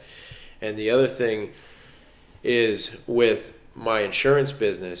any of that. And the other thing is with my insurance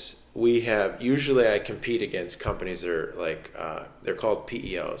business, usually I compete against companies that are like, they're called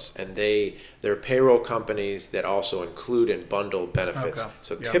PEOs, and they're payroll companies that also include and bundle benefits. Okay.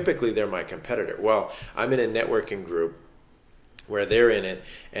 So typically they're my competitor. Well, I'm in a networking group where they're in it,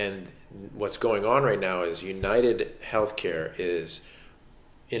 and what's going on right now is United Healthcare is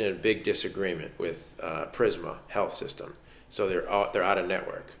in a big disagreement with Prisma Health System. So they're out of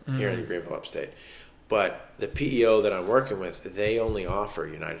network mm-hmm. here in Greenville Upstate. But the PEO that I'm working with, they only offer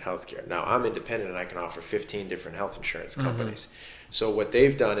United Healthcare. Now, I'm independent and I can offer 15 different health insurance companies. Mm-hmm. So what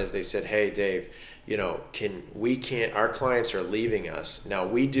they've done is they said, hey, Dave, our clients are leaving us. Now,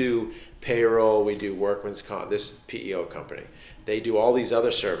 we do payroll, we do workman's comp, this PEO company. They do all these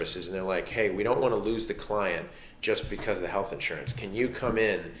other services, and they're like, hey, we don't want to lose the client just because of the health insurance. Can you come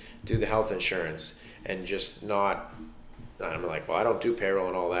in, do the health insurance, and just not... And I'm like, well, I don't do payroll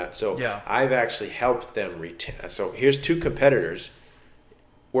and all that. So I've actually helped them retain. So here's 2 competitors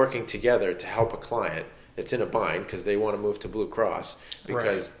working together to help a client that's in a bind because they want to move to Blue Cross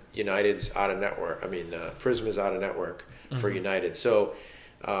because United's out of network. Prisma's out of network mm-hmm. for United. So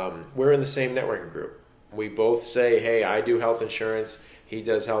we're in the same networking group. We both say, hey, I do health insurance. He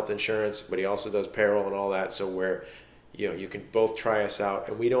does health insurance, but he also does payroll and all that. So you can both try us out,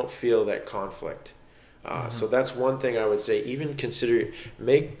 and we don't feel that conflict. So that's one thing I would say. Even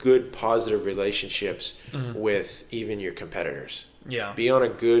make good, positive relationships with even your competitors. Yeah. Be on a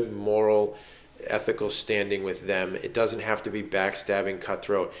good, moral, ethical standing with them. It doesn't have to be backstabbing,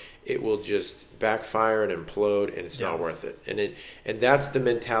 cutthroat. It will just backfire and implode, and it's not worth it. And that's the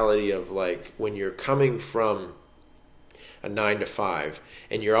mentality of, like, when you're coming from a 9 to 5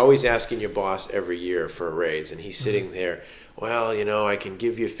 and you're always asking your boss every year for a raise, and he's sitting there, well, I can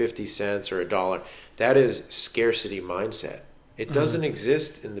give you 50 cents or $1. That is scarcity mindset. It doesn't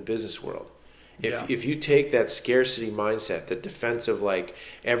exist in the business world. If you take that scarcity mindset, the defense of, like,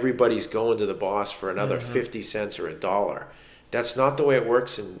 everybody's going to the boss for another 50 cents or $1, that's not the way it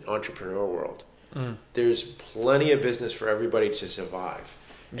works in entrepreneur world. There's plenty of business for everybody to survive.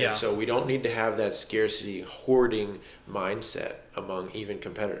 And so we don't need to have that scarcity hoarding mindset among even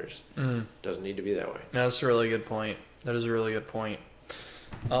competitors. Doesn't need to be that way. That's a really good point. That is a really good point.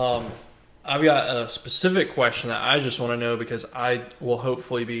 I've got a specific question that I just want to know, because I will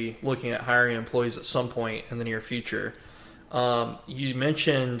hopefully be looking at hiring employees at some point in the near future. You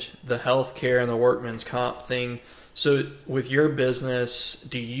mentioned the healthcare and the workman's comp thing. So with your business,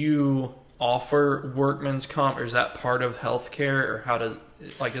 do you offer workman's comp, or is that part of healthcare, or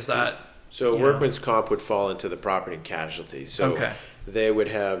is that? So workman's comp would fall into the property and casualty. So they would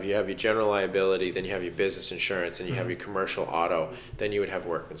have your general liability, then you have your business insurance, and you have your commercial auto, then you would have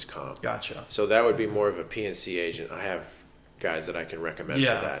workman's comp. Gotcha. So that would be more of a PNC agent. I have guys that I can recommend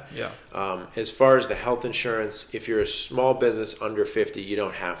for that. Yeah. As far as the health insurance, if you're a small business under 50, you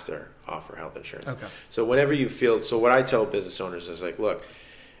don't have to offer health insurance. Okay. So whenever you feel, so what I tell business owners is, like, look,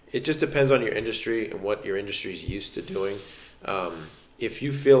 it just depends on your industry and what your industry is used to doing. If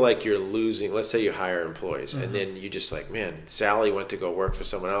you feel like you're losing, let's say you hire employees, and then you just like, man, Sally went to go work for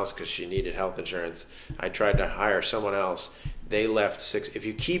someone else because she needed health insurance. I tried to hire someone else. They left 6. If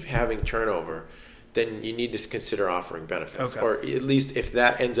you keep having turnover, then you need to consider offering benefits. Or at least if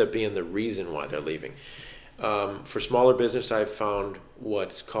that ends up being the reason why they're leaving. For smaller business, I've found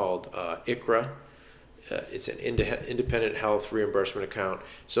what's called ICRA. It's an independent health reimbursement account.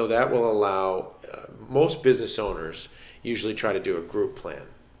 So that will allow most business owners usually try to do a group plan.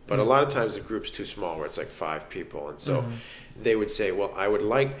 But a lot of times the group's too small, where it's like 5 people. And so they would say, well, I would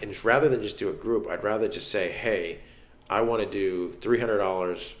like, and rather than just do a group, I'd rather just say, hey, I want to do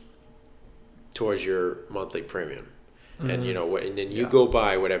 $300 towards your monthly premium. And and then you go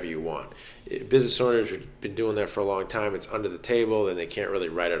buy whatever you want. Business owners have been doing that for a long time. It's under the table, and they can't really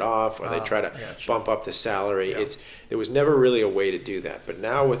write it off, or they try to bump up the salary. There was never really a way to do that. But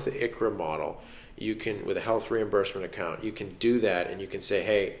now with the ICRA model, you can, with a health reimbursement account, you can do that, and you can say,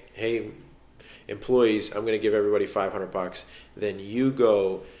 hey, employees, I'm going to give everybody $500. Then you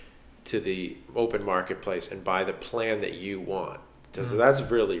go to the open marketplace and buy the plan that you want. So that's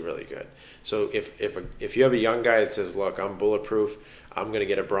really, really good. So if you have a young guy that says, look, I'm bulletproof, I'm going to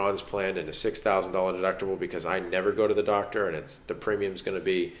get a bronze plan and a $6,000 deductible because I never go to the doctor, and the premium's going to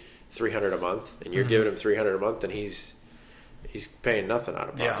be $300 a month, and you're giving him $300 a month, and he's paying nothing out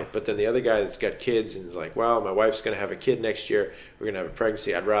of pocket. Yeah. But then the other guy that's got kids and is like, well, my wife's going to have a kid next year, we're going to have a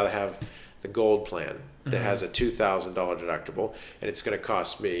pregnancy, I'd rather have the gold plan that has a $2,000 deductible, and it's going to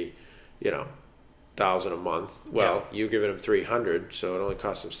cost me, $1,000 a month. Well, you're giving him $300, so it only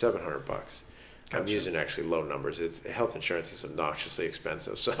costs him $700. Gotcha. I'm using actually low numbers. Health insurance is obnoxiously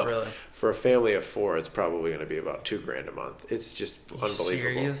expensive. So really? For a family of 4, it's probably going to be about $2,000 a month. It's just unbelievable.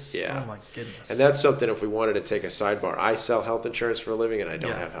 Serious? Yeah. Oh my goodness. And that's something, if we wanted to take a sidebar, I sell health insurance for a living, and I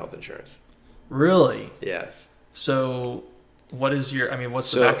don't have health insurance. Really? Yes. So what's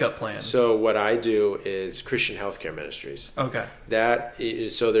the backup plan? So what I do is Christian Healthcare Ministries. Okay.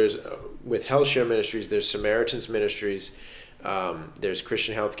 So there's, with Health Share Ministries, there's Samaritan's Ministries, there's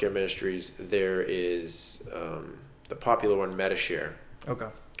Christian Healthcare Ministries, there is the popular one, MediShare. Okay.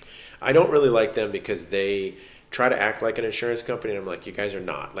 I don't really like them because they try to act like an insurance company, and I'm like, you guys are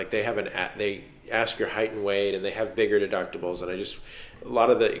not. Like, they ask your height and weight, and they have bigger deductibles, and a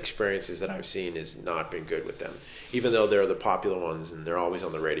lot of the experiences that I've seen has not been good with them, even though they're the popular ones and they're always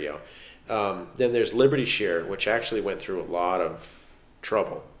on the radio. Then there's Liberty Share, which actually went through a lot of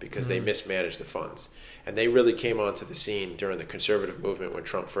trouble because they mismanaged the funds. And they really came onto the scene during the conservative movement when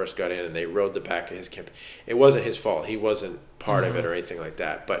Trump first got in, and they rode the back of his campaign. It wasn't his fault. He wasn't part of it or anything like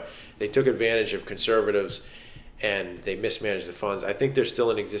that. But they took advantage of conservatives, and they mismanaged the funds. I think they're still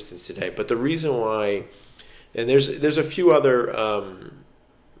in existence today. But the reason why, and there's a few other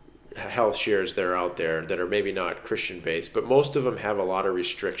health shares that are out there that are maybe not Christian based, but most of them have a lot of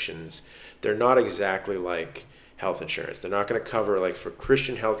restrictions. They're not exactly like health insurance. They're not going to cover, like for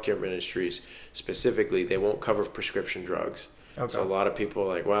Christian healthcare ministries specifically, they won't cover prescription drugs. Okay. So a lot of people are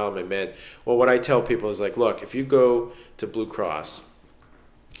like, well, my med. Well, what I tell people is like, look, if you go to Blue Cross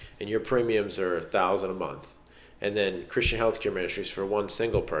and your premiums are $1,000 a month, and then Christian healthcare ministries for one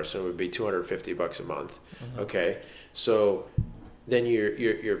single person would be $250 a month. Mm-hmm. Okay, so then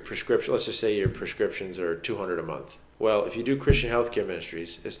your prescription, let's just say your prescriptions are $200 a month. Well, if you do Christian healthcare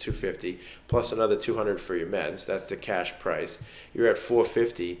ministries, it's $250 plus another $200 for your meds. That's the cash price. You're at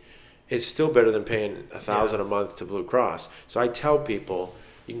 $450. It's still better than paying $1,000 a month to Blue Cross. So I tell people,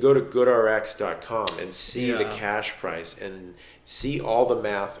 you can go to goodrx.com and see the cash price and see all the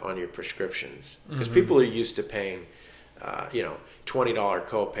math on your prescriptions, because people are used to paying, $20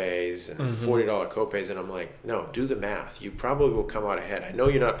 copays and $40 copays, and I'm like, no, do the math. You probably will come out ahead. I know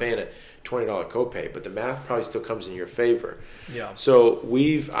you're not paying a $20 copay, but the math probably still comes in your favor. Yeah. So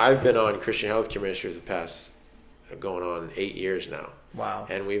I've been on Christian healthcare ministries the past going on 8 years now. Wow.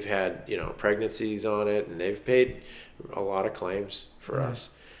 And we've had pregnancies on it, and they've paid a lot of claims for us.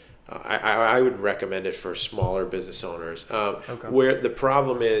 I would recommend it for smaller business owners. Where the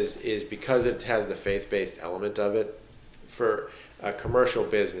problem is because it has the faith-based element of it. For a commercial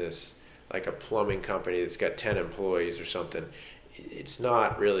business like a plumbing company that's got 10 employees or something, it's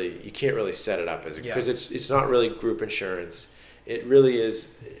not really, you can't really set it up as because it's not really group insurance. It really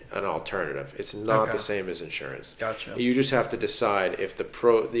is an alternative. It's not the same as insurance. Gotcha. You just have to decide if the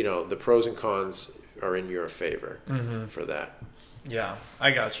pros and cons are in your favor for that. Yeah,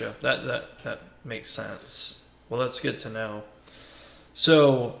 I gotcha. That makes sense. Well, that's good to know.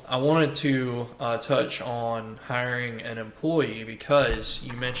 So I wanted to touch on hiring an employee, because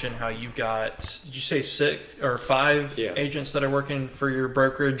you mentioned how you've got, did you say 6 or 5 agents that are working for your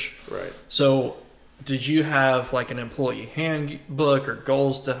brokerage? Right. So did you have like an employee handbook or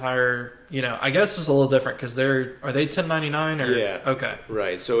goals to hire? I guess it's a little different because are they 1099 or? Yeah. Okay.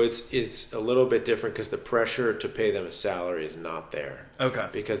 Right. So it's a little bit different because the pressure to pay them a salary is not there. Okay.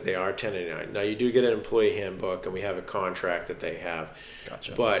 Because they are 1099. Now you do get an employee handbook, and we have a contract that they have.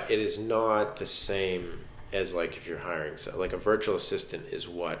 Gotcha. But it is not the same as like if you're hiring. So like a virtual assistant is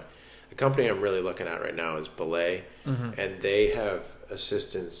what the company I'm really looking at right now is Belay, and they have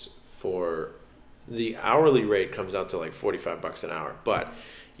assistants for. The hourly rate comes out to like $45 an hour, but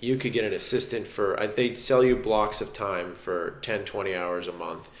you could get an assistant for, they'd sell you blocks of time for 10, 20 hours a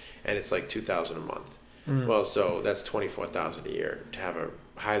month, and it's like $2,000 a month. Well, so that's $24,000 a year to have a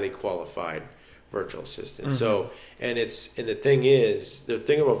highly qualified virtual assistant. So, and the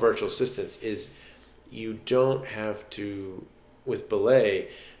thing about virtual assistants is you don't have to, with Belay,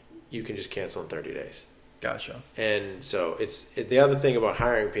 you can just cancel in 30 days. Gotcha. And so the other thing about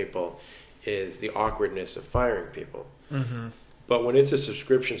hiring people is the awkwardness of firing people. But when it's a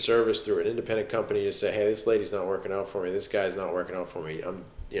subscription service through an independent company, you say, hey, this lady's not working out for me, this guy's not working out for me,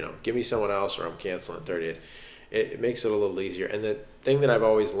 give me someone else or I'm canceling in 30 days. It makes it a little easier. And the thing that I've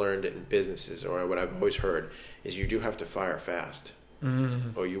always learned in businesses, or what I've always heard, is you do have to fire fast,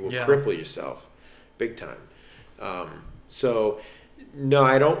 or you will cripple yourself big time. So no,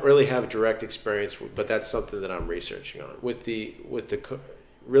 I don't really have direct experience, but that's something that I'm researching on. With the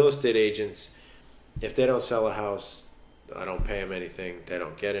real estate agents, if they don't sell a house, I don't pay them anything. They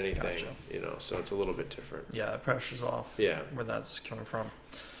don't get anything. Gotcha. So it's a little bit different. Yeah, it pressure's off. Yeah, where that's coming from.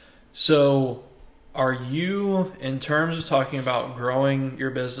 So, are you, in terms of talking about growing your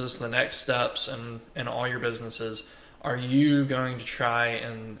business, the next steps in all your businesses, are you going to try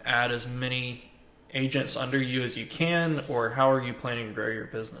and add as many agents under you as you can, or how are you planning to grow your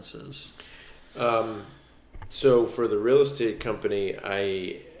businesses? So for the real estate company,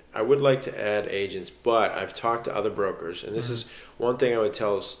 I would like to add agents, but I've talked to other brokers, and this is one thing I would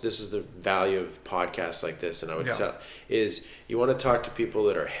tell us, this is the value of podcasts like this, and I would tell, is you want to talk to people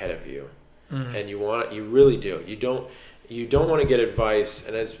that are ahead of you, and you really do. You don't want to get advice,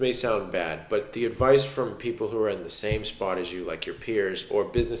 and it may sound bad, but the advice from people who are in the same spot as you, like your peers, or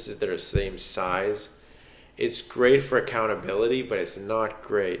businesses that are the same size, it's great for accountability, but it's not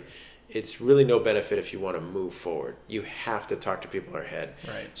great. It's really no benefit if you want to move forward. You have to talk to people who are ahead.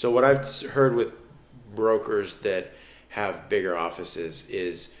 Right. So what I've heard with brokers that have bigger offices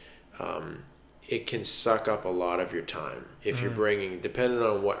is it can suck up a lot of your time if you're bringing, depending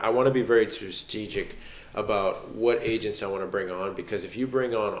on what, I want to be very strategic about what agents I want to bring on, because if you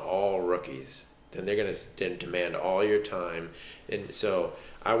bring on all rookies, then they're going to demand all your time. And so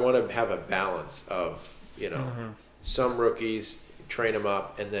I want to have a balance of, some rookies, train them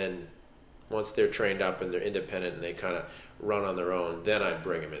up, and then Once they're trained up and they're independent and they kind of run on their own, then I'd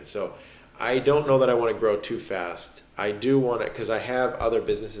bring them in. So I don't know that I want to grow too fast. I do want to, because I have other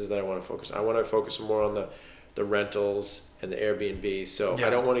businesses that I want to focus. I want to focus more on the rentals and the Airbnb. So I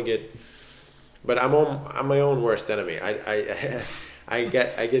don't want to get, but I'm my own worst enemy. I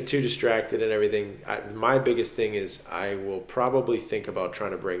get too distracted and everything. My biggest thing is I will probably think about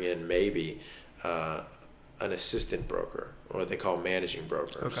trying to bring in maybe an assistant broker, or what they call managing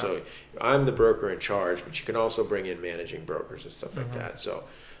broker. Okay. So I'm the broker in charge, but you can also bring in managing brokers and stuff like that. So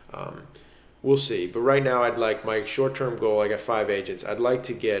we'll see. But right now, I'd like my short-term goal. I got 5 agents. I'd like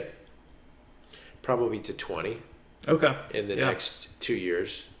to get probably to 20. Okay. In the next 2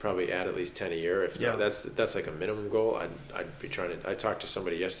 years, probably add at least 10 a year. If not, that's like a minimum goal. I'd be trying to. I talked to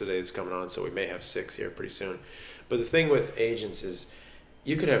somebody yesterday that's coming on, so we may have 6 here pretty soon. But the thing with agents is,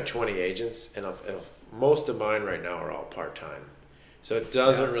 you could have 20 agents, and if most of mine right now are all part-time. So it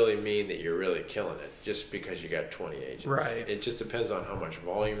doesn't really mean that you're really killing it just because you got 20 agents. Right. It just depends on how much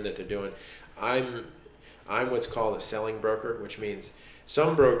volume that they're doing. I'm what's called a selling broker, which means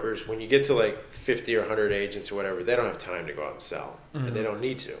some brokers, when you get to like 50 or 100 agents or whatever, they don't have time to go out and sell, and they don't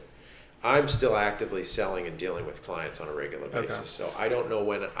need to. I'm still actively selling and dealing with clients on a regular basis. So I don't know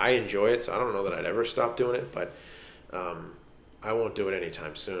when. I enjoy it, so I don't know that I'd ever stop doing it, but I won't do it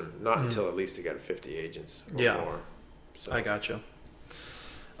anytime soon. Not until at least I got 50 agents or more. So. I gotcha.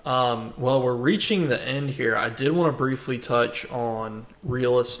 Well, we're reaching the end here. I did want to briefly touch on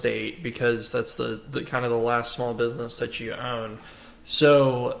real estate because that's the kind of the last small business that you own.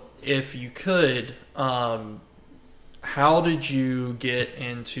 So if you could, how did you get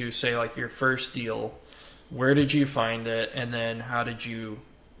into, say, like your first deal? Where did you find it? And then how did you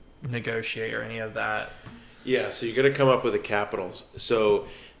negotiate or any of that? Yeah, so you got to come up with a capital. So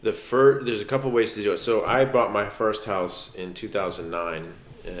there's a couple ways to do it. So I bought my first house in 2009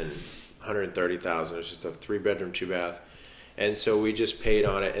 and $130,000. It was just a 3-bedroom, 2-bath. And so we just paid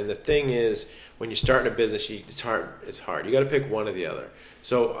on it. And the thing is, when you start in a business, it's hard. You got to pick one or the other.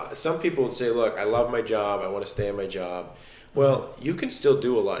 So some people would say, look, I love my job. I want to stay in my job. Well, you can still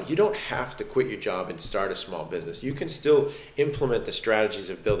do a lot. You don't have to quit your job and start a small business. You can still implement the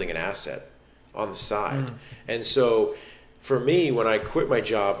strategies of building an asset on the side. And so for me, when I quit my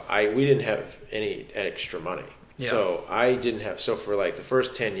job, we didn't have any extra money. Yeah. So I didn't have, so for like the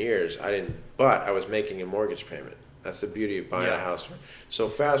first 10 years, but I was making a mortgage payment. That's the beauty of buying a house. So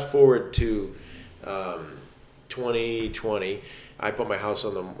fast forward to 2020, I put my house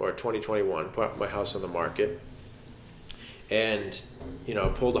on or 2021, put my house on the market, and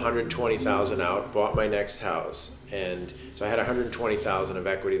pulled 120,000 out, bought my next house, and so I had 120,000 of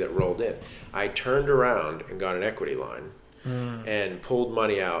equity that rolled in. I turned around and got an equity line. And pulled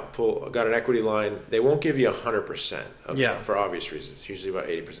money out, got an equity line. They won't give you 100% for obvious reasons. It's usually about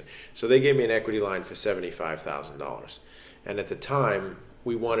 80%. So they gave me an equity line for $75,000. And at the time,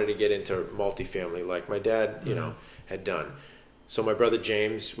 we wanted to get into multifamily like my dad, had done. So my brother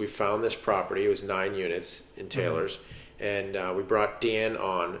James, we found this property. It was 9 units in Taylor's. And we brought Dan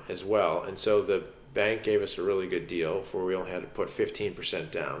on as well. And so the bank gave us a really good deal for we only had to put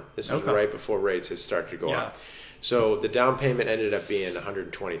 15% down. This was right before rates had started to go up. So the down payment ended up being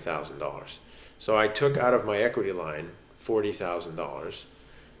 $120,000. So I took out of my equity line $40,000,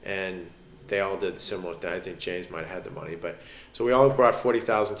 and they all did the similar thing. I think James might have had the money, but so we all brought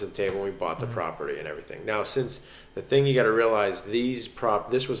 $40,000 to the table, and we bought the property and everything. Now, since the thing you got to realize,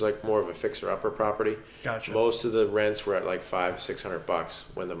 this was like more of a fixer-upper property. Gotcha. Most of the rents were at like $500-600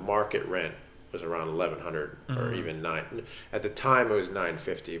 when the market rent was around $1,100 or even $900. At the time, it was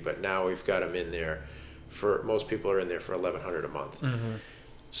 $950, but now we've got them in there. For most people are in there for $1,100 a month.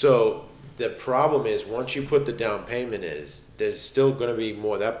 So the problem is, once you put the down payment there's still going to be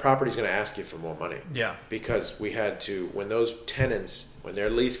more. That property's going to ask you for more money. Yeah. Because we had to, when those tenants, when their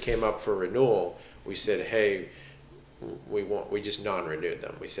lease came up for renewal, we said, hey, we just non-renewed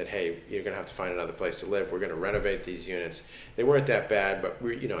them. We said, hey, you're going to have to find another place to live. We're going to renovate these units. They weren't that bad, but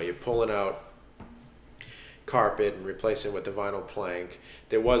you're pulling out carpet and replacing with the vinyl plank.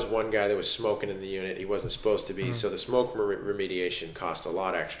 There was one guy that was smoking in the unit. He wasn't supposed to be. So the smoke remediation cost a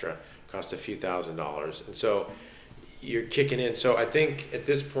lot extra, cost a few $1,000s. And so you're kicking in. So I think at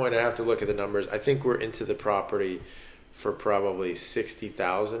this point, I have to look at the numbers. I think we're into the property for probably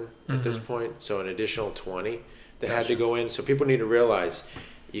 $60,000 at this point. So an additional 20 that had to go in. So people need to realize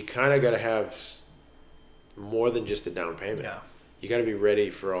you kind of got to have more than just the down payment. Yeah. You got to be ready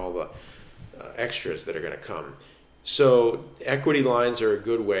for all the extras that are going to come. So equity lines are a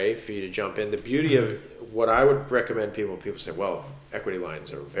good way for you to jump in. The beauty of what I would recommend people say, well, equity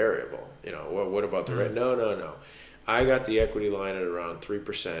lines are variable. What about the rate? No. I got the equity line at around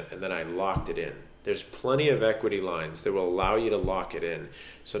 3%, and then I locked it in. There's plenty of equity lines that will allow you to lock it in.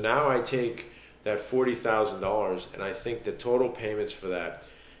 So now I take that $40,000, and I think the total payments for that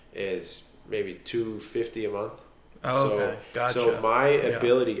is maybe $250 a month. Oh, okay, gotcha. So my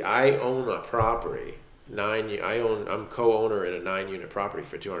ability, I own a property. I'm co-owner in a 9-unit property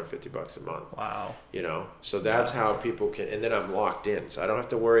for $250 a month. Wow. You know, so that's how people can, and then I'm locked in, so I don't have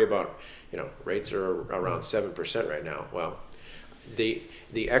to worry about, rates are around 7% right now. Well, the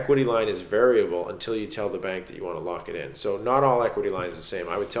equity line is variable until you tell the bank that you want to lock it in. So not all equity lines are the same.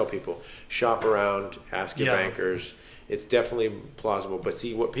 I would tell people, shop around, ask your bankers. It's definitely plausible. But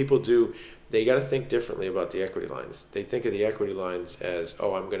see, what people do, they got to think differently about the equity lines. They think of the equity lines as,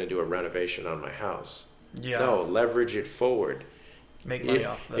 I'm going to do a renovation on my house. Yeah. No, leverage it forward. Make money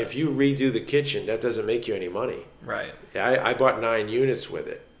off of that. If you redo the kitchen, that doesn't make you any money. Right. I bought 9 units with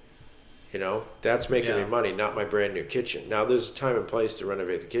it. That's making me money, not my brand new kitchen. Now, there's a time and place to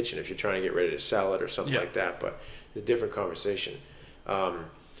renovate the kitchen if you're trying to get ready to sell it or something like that, but it's a different conversation.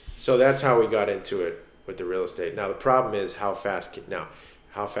 So that's how we got into it with the real estate. Now, the problem is how fast can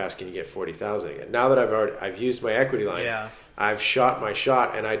you get $40,000 again? Now that I've used my equity line, I've shot my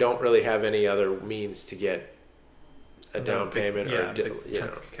shot, and I don't really have any other means to get a down payment or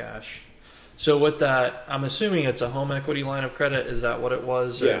cash. So with that, I'm assuming it's a home equity line of credit. Is that what it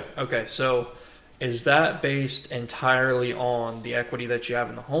was? Yeah. Okay. So is that based entirely on the equity that you have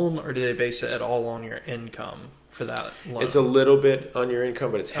in the home, or do they base it at all on your income for that loan? It's a little bit on your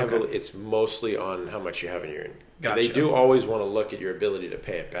income, but it's heavily. It's mostly on how much you have in your income. Gotcha. They do always want to look at your ability to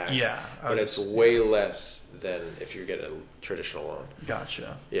pay it back. Yeah. But it's way less than if you're getting a traditional loan.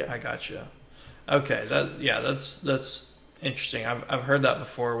 Gotcha. Yeah. I gotcha. Okay. That's interesting. I've heard that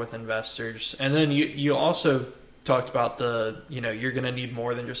before with investors. And then you also talked about you're going to need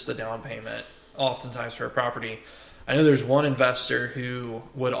more than just the down payment oftentimes for a property. I know there's one investor who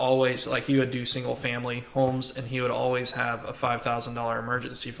would always, he would do single family homes, and he would always have a $5,000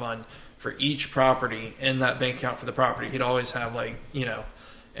 emergency fund for each property in that bank account for the property. He'd always have an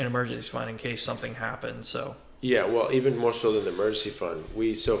emergency fund in case something happened. So yeah, well, even more so than the emergency fund,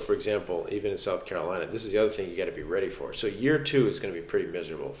 for example, even in South Carolina, this is the other thing you got to be ready for. So year 2 is going to be pretty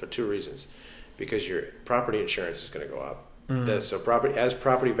miserable for 2 reasons, because your property insurance is going to go up. Mm-hmm. As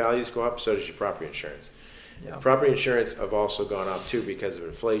property values go up, so does your property insurance. Yeah. Property insurance have also gone up too because of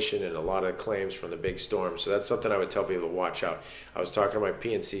inflation and a lot of claims from the big storms. So that's something I would tell people to watch out. I was talking to my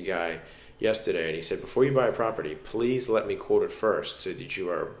PNC guy yesterday, and he said, before you buy a property, please let me quote it first so that you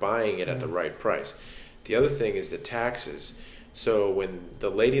are buying it at the right price. The other thing is the taxes. So when the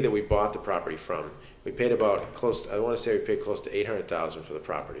lady that we bought the property from, we paid about close to $800,000 for the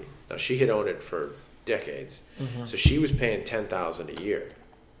property. Now, she had owned it for decades. Mm-hmm. So she was paying $10,000 a year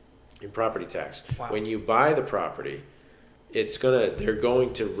in property tax. Wow. When you buy the property, they're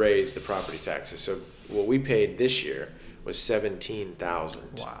going to raise the property taxes. So what we paid this year was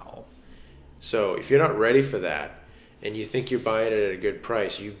 $17,000. Wow. So if you're not ready for that, and you think you're buying it at a good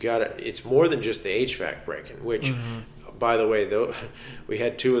price, it's more than just the HVAC breaking, which, by the way, though, we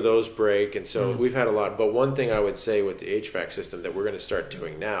had 2 of those break, and so we've had a lot. But one thing I would say with the HVAC system that we're going to start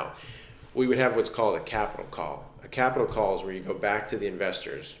doing now, we would have what's called a capital call. A capital call is where you go back to the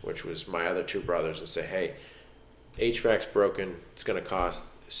investors, which was my other 2 brothers, and say, hey, HVAC's broken, it's going to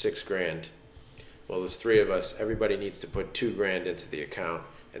cost $6,000. Well, there's 3 of us, everybody needs to put $2,000 into the account,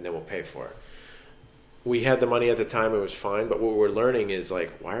 and then we'll pay for it. We had the money at the time, it was fine, but what we're learning is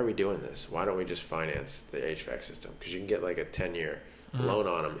why are we doing this? Why don't we just finance the HVAC system? Because you can get a 10-year loan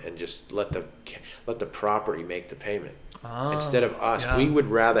on them and just let the property make the payment. Instead of us, we would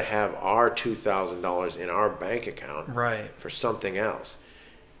rather have our $2,000 in our bank account for something else.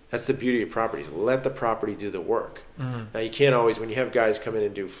 That's the beauty of properties. Let the property do the work. Mm-hmm. Now, you can't always, when you have guys come in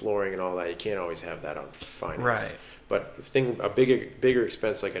and do flooring and all that, you can't always have that on finance. Right. But a bigger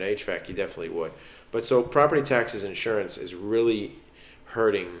expense like an HVAC, you definitely would. But so property taxes insurance is really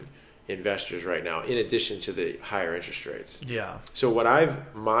hurting investors right now, in addition to the higher interest rates. Yeah. So what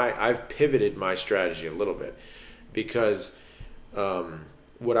I've pivoted my strategy a little bit, because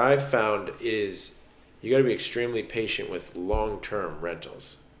what I've found is you got to be extremely patient with long-term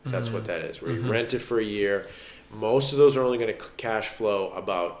rentals. That's what that is. Where you rent it for a year. Most of those are only going to cash flow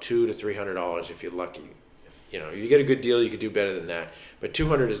about $200 to $300 if you're lucky. You get a good deal, you could do better than that. But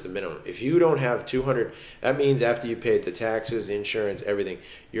 $200 is the minimum. If you don't have $200, that means after you paid the taxes, insurance, everything,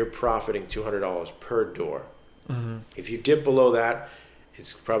 you're profiting $200 per door. Mm-hmm. If you dip below that,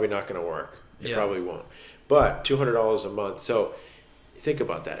 it's probably not going to work. It probably won't. But $200 a month. So think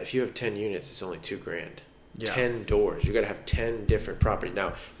about that. If you have 10 units, it's only $2,000. Yeah. 10 doors. You got to have 10 different properties.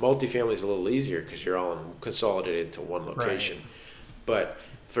 Now, multifamily is a little easier because you're all consolidated into one location. Right. But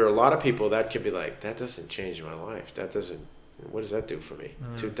for a lot of people, that could be like, that doesn't change my life. What does that do for me?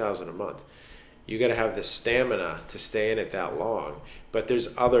 $2,000 a month. You got to have the stamina to stay in it that long. But there's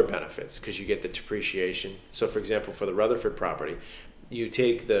other benefits because you get the depreciation. So, for example, for the Rutherford property, you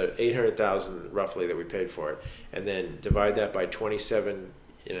take the $800,000 roughly that we paid for it, and then divide that by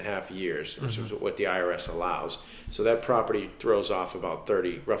 27.5 years, which is what the IRS allows. So that property throws off about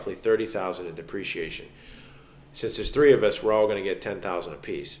roughly $30,000 in depreciation. Since there's three of us, we're all going to get $10,000 a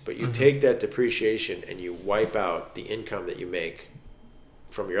piece. But you take that depreciation and you wipe out the income that you make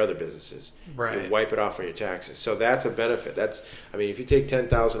from your other businesses. Right. You wipe it off on your taxes. So that's a benefit. If you take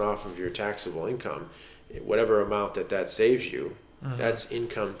 $10,000 off of your taxable income, whatever amount that saves you, that's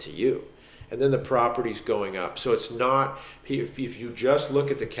income to you. And then the property's going up. So it's not, if you just look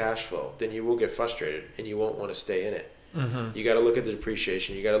at the cash flow, then you will get frustrated and you won't want to stay in it. You got to look at the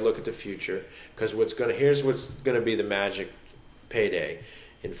depreciation. You got to look at the future, because here's what's going to be the magic payday.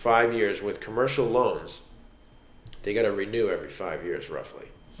 In 5 years with commercial loans, they got to renew every 5 years roughly.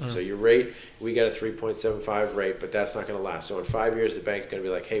 So your rate, we got a 3.75 rate, but that's not going to last. So in 5 years, the bank's going to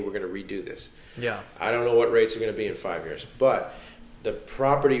be like, hey, we're going to redo this. Yeah. I don't know what rates are going to be in 5 years, but the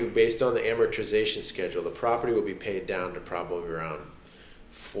property, based on the amortization schedule, the property will be paid down to probably around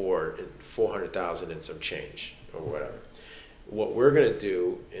 $400,000 and some change or whatever. What we're going to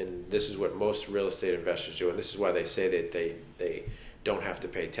do, and this is what most real estate investors do, and this is why they say that they don't have to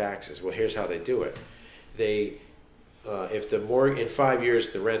pay taxes. Well, here's how they do it. If in 5 years,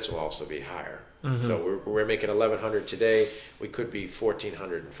 the rents will also be higher. So we're making $1,100 today. We could be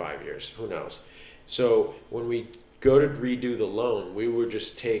 $1,400 in 5 years. Who knows? So when we go to redo the loan, we would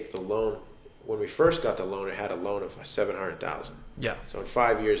just take the loan. When we first got the loan, it had a loan of $700,000. Yeah. So in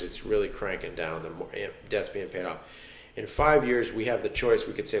 5 years, it's really cranking down. The debt's being paid off. In 5 years, we have the choice.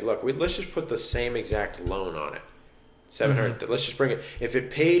 We could say, look, let's just put the same exact loan on it. $700,000. Let's just bring it. If it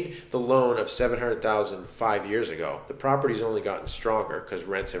paid the loan of $700,000 5 years ago, the property's only gotten stronger because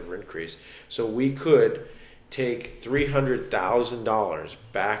rents have increased. So we could take $300,000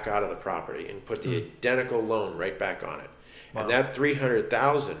 back out of the property and put the identical loan right back on it. Wow. And that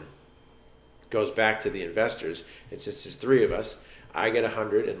 $300,000 goes back to the investors. And since there's three of us, I get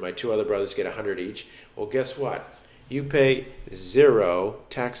 $100 and my two other brothers get $100 each. Well, guess what? You pay zero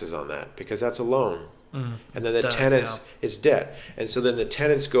taxes on that because that's a loan. And then the tenants, it's debt. And so then the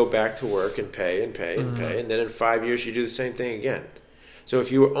tenants go back to work and pay and pay and pay. And then in 5 years, you do the same thing again. So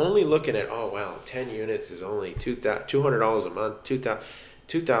if you were only looking at, 10 units is only $200 a month,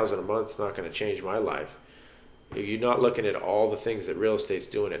 $2,000 a month is not going to change my life. You're not looking at all the things that real estate's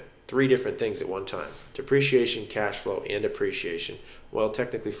doing at three different things at one time. Depreciation, cash flow, and appreciation. Well,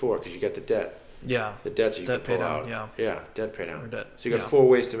 technically four because you got the debt. Yeah. The debt you can pull down, out. Yeah, debt pay down. Debt. So you got four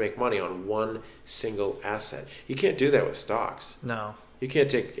ways to make money on one single asset. You can't do that with stocks. No. You can't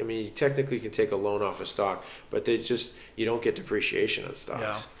take, you technically can take a loan off a stock, but you don't get depreciation on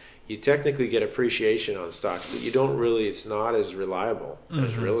stocks. Yeah. You technically get appreciation on stocks, but you don't really, it's not as reliable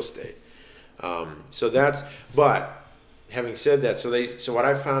as real estate. But having said that, so what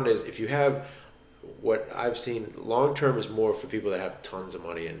I found is if you have, what I've seen long term is more for people that have tons of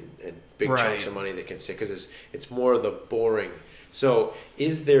money and big chunks of money that can sit, because it's more of the boring. So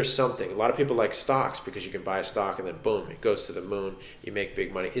is there something, a lot of people like stocks because you can buy a stock and then boom, it goes to the moon, you make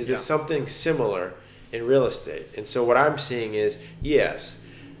big money. Is there something similar in real estate? And so what I'm seeing is, yes,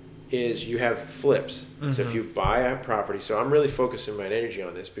 is you have flips. So if you buy a property, so I'm really focusing my energy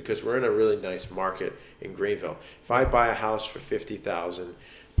on this because we're in a really nice market in Greenville. If I buy a house for $50,000,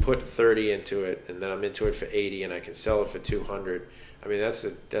 put 30 into it, and then I'm into it for 80, and I can sell it for 200. That's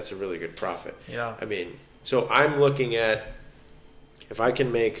a really good profit. Yeah. So I'm looking at if I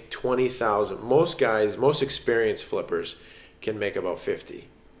can make 20,000. Most experienced flippers can make about 50.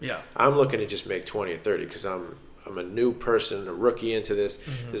 Yeah. I'm looking to just make 20 or 30 because I'm a new person, a rookie into this.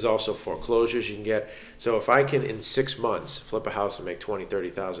 There's also foreclosures you can get. So if I can in 6 months flip a house and make 20,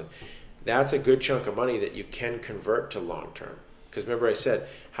 30,000, that's a good chunk of money that you can convert to long term. Because remember I said,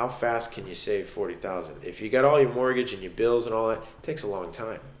 how fast can you save $40,000? If you got all your mortgage and your bills and all that, it takes a long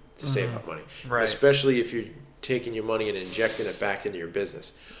time to save up money. Right. Especially if you're taking your money and injecting it back into your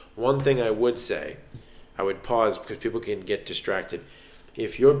business. One thing I would say, I would pause because people can get distracted.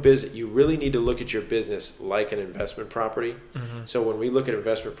 If your business, you really need to look at your business like an investment property. So when we look at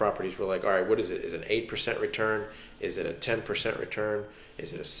investment properties, we're like, all right, what is it? Is it an 8% return? Is it a 10% return?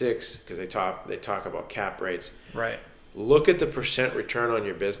 Is it a 6%? Because they talk about cap rates. Right. look at the percent return on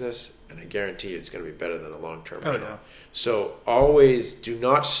your business, and I guarantee you it's going to be better than a long-term rental. Yeah. So always do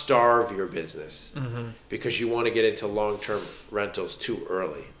not starve your business because you want to get into long-term rentals too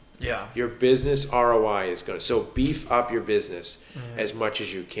early. Yeah. Your business ROI is going to, so beef up your business as much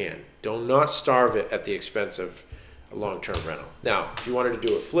as you can. Do not starve it at the expense of a long-term rental. Now, if you wanted to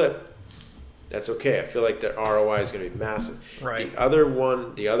do a flip, that's okay. I feel like the ROI is going to be massive. Right.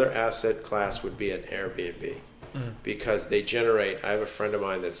 The other asset class would be an Airbnb because they generate, I have a friend of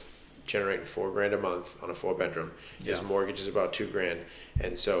mine that's generating $4,000 a month on a 4-bedroom. His mortgage is about $2,000,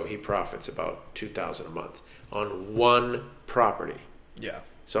 and so he profits about $2,000 a month on one property. Yeah.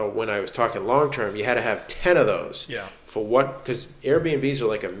 So when I was talking long term, you had to have 10 of those. Yeah. For what? Because Airbnbs are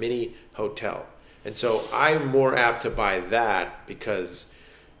like a mini hotel, and so I'm more apt to buy that because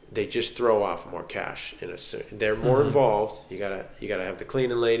they just throw off more cash. They're more involved. You gotta have the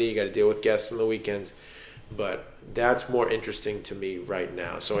cleaning lady. You got to deal with guests on the weekends, but that's more interesting to me right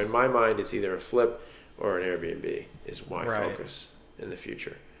now. So in my mind, it's either a flip or an Airbnb is my focus in the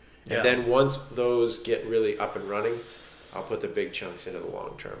future. And then once those get really up and running, I'll put the big chunks into the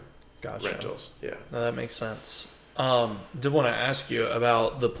long-term rentals. Yeah. No, that makes sense. Did want to ask you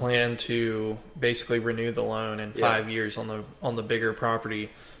about the plan to basically renew the loan in 5 years on the bigger property.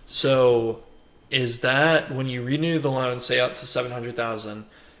 So is that when you renew the loan, say up to $700,000,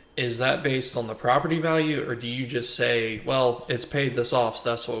 is that based on the property value, or do you just say, well, it's paid this off, so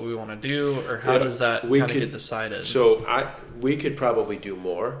that's what we want to do, or how does that kind of get decided? So we could probably do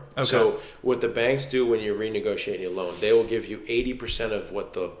more. Okay. So what the banks do when you're renegotiating your loan, they will give you 80% of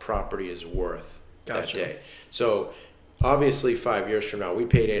what the property is worth that day. So obviously 5 years from now, we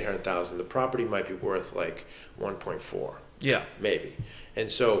paid $800,000. The property might be worth like 1.4. Yeah. Maybe. And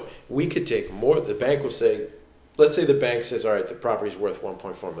so we could take more. The bank will say, let's say the bank says, all right, the property's worth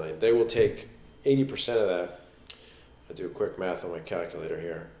 $1.4 million. They will take 80% of that. I'll do quick math on my calculator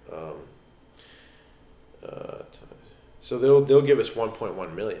here. So they'll give us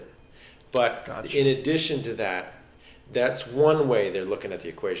 $1.1 million. But in addition to that, that's one way they're looking at the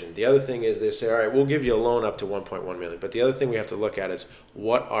equation. The other thing is they say, all right, we'll give you a loan up to $1.1 million. But the other thing we have to look at is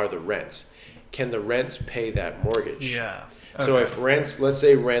what are the rents? Can the rents pay that mortgage? Yeah. Okay. So if rents, let's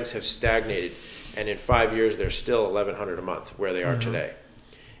say rents have stagnated, and in 5 years they're still $1,100 a month where they are today.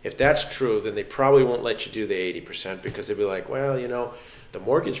 If that's true, then they probably won't let you do the 80% because they'll be like, well, the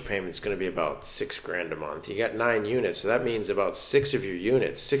mortgage payment's going to be about $6,000 a month. You got 9 units, so that means about 6 of your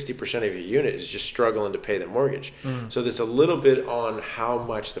units, 60% of your unit is just struggling to pay the mortgage. So there's a little bit on how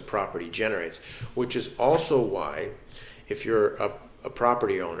much the property generates, which is also why if you're a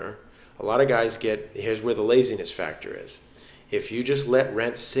property owner, a lot of guys here's where the laziness factor is. If you just let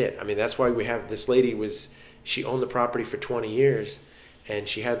rent sit, that's why we have this lady she owned the property for 20 years and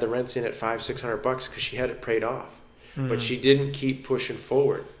she had the rents in at $500-$600 because she had it paid off. But she didn't keep pushing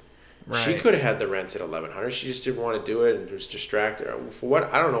forward. Right. She could have had the rents at $1,100. She just didn't want to do it and was distracted. For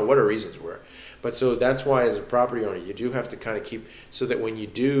what? I don't know what her reasons were. But so that's why as a property owner, you do have to kind of keep, so that when you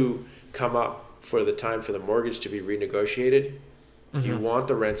do come up for the time for the mortgage to be renegotiated, you want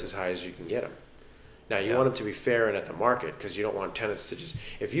the rents as high as you can get them. Now you want them to be fair and at the market because you don't want tenants to just,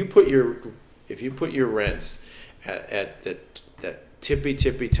 if you put your rents at the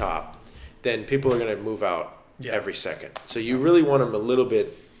tippy top, then people are going to move out every second. So you really want them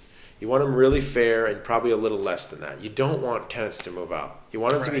you want them really fair and probably a little less than that. You don't want tenants to move out. You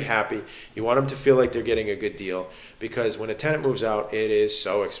want them to be happy. You want them to feel like they're getting a good deal because when a tenant moves out, it is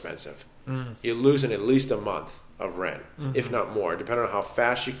so expensive. You're losing at least a month of rent, if not more, depending on how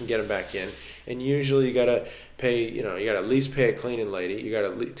fast you can get them back in. And usually you got to pay, you got to at least pay a cleaning lady. You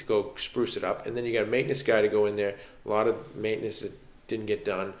got to go spruce it up. And then you got a maintenance guy to go in there. A lot of maintenance that didn't get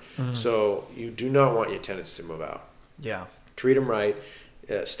done. So you do not want your tenants to move out. Yeah. Treat them right.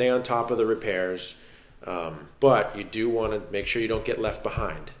 Stay on top of the repairs. But you do want to make sure you don't get left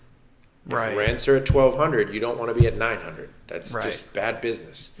behind. If rents are at $1,200, you don't want to be at $900. That's just bad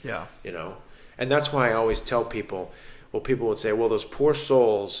business. Yeah. And that's why I always tell people, people would say, well, those poor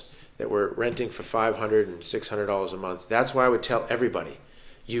souls that were renting for $500 and $600 a month, that's why I would tell everybody,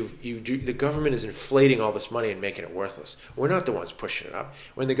 the government is inflating all this money and making it worthless. We're not the ones pushing it up.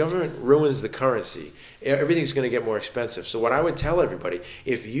 When the government ruins the currency, everything's going to get more expensive. So what I would tell everybody,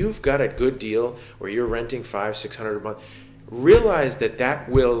 if you've got a good deal where you're renting $500-$600 a month, realize that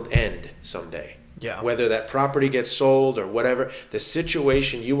will end someday. Yeah. Whether that property gets sold or whatever, the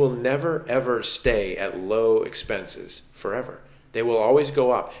situation, you will never, ever stay at low expenses forever. They will always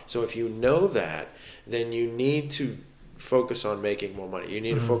go up. So if you know that, then you need to focus on making more money. You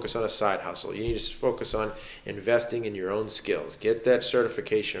need to focus on a side hustle. You need to focus on investing in your own skills. Get that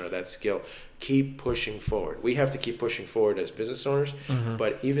certification or that skill. Keep pushing forward. We have to keep pushing forward as business owners,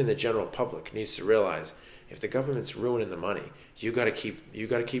 but even the general public needs to realize if the government's ruining the money, you got to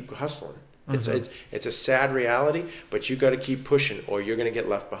keep hustling. It's a sad reality, but you got to keep pushing, or you're going to get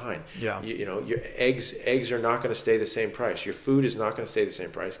left behind. Yeah. Your eggs are not going to stay the same price. Your food is not going to stay the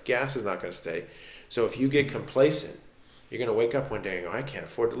same price. Gas is not going to stay. So if you get complacent, you're going to wake up one day and go, I can't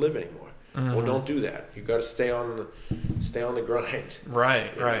afford to live anymore. Well, don't do that. You got to stay on the grind.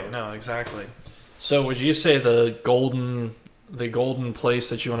 Right. No, exactly. So would you say the golden place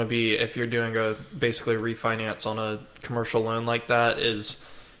that you want to be if you're doing basically refinance on a commercial loan like that is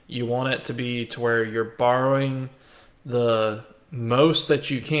you want it to be to where you're borrowing the most that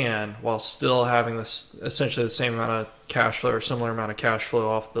you can while still having this essentially the same amount of cash flow or similar amount of cash flow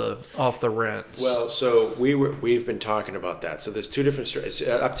off the rents? Well, so we've been talking about that. So there's two different. It's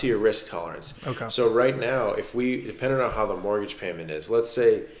up to your risk tolerance. Okay. So right now, if we depending on how the mortgage payment is, let's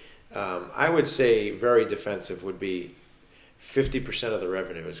say, I would say very defensive would be 50% of the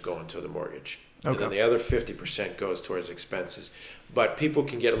revenue is going to the mortgage. Okay. And then the other 50% goes towards expenses. But people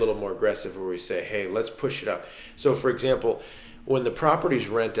can get a little more aggressive where we say, hey, let's push it up. So, for example, when the property's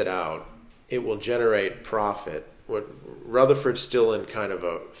rented out, it will generate profit. Rutherford's still in kind of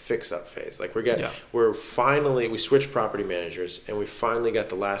a fix-up phase. Like we switched property managers, and we finally got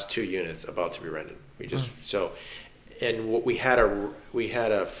the last 2 units about to be rented. And what we had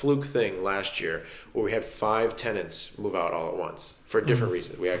a fluke thing last year where we had 5 tenants move out all at once for different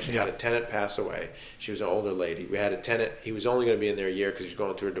reasons. We actually had a tenant pass away. She was an older lady. We had a tenant. He was only going to be in there a year because he was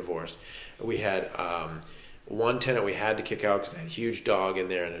going through a divorce. We had one tenant we had to kick out because they had a huge dog in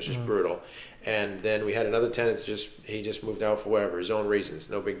there and it was just brutal. And then we had another tenant he just moved out for whatever, his own reasons.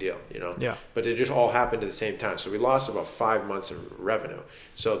 No big deal, Yeah. But it just all happened at the same time. So we lost about 5 months of revenue.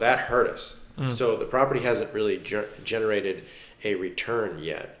 So that hurt us. So the property hasn't really generated a return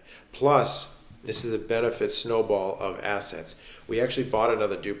yet. Plus, this is a benefit snowball of assets. We actually bought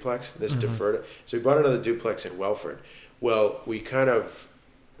another duplex. This deferred it. So we bought another duplex in Welford. Well, we kind of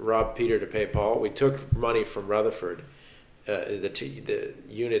robbed Peter to pay Paul. We took money from Rutherford, the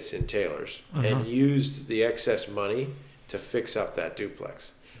units in Taylor's, and used the excess money to fix up that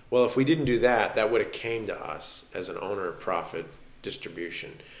duplex. Well, if we didn't do that, that would have came to us as an owner profit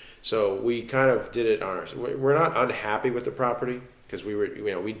distribution. So we kind of did it on ours. We're not unhappy with the property because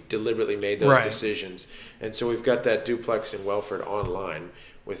we deliberately made those decisions. And so we've got that duplex in Welford online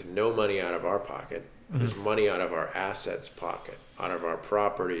with no money out of our pocket. There's money out of our assets pocket, out of our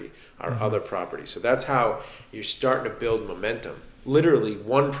property, our other property. So that's how you're starting to build momentum. Literally,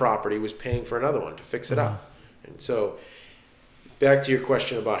 one property was paying for another one to fix it up. And so back to your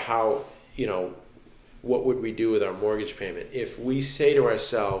question about how, what would we do with our mortgage payment? If we say to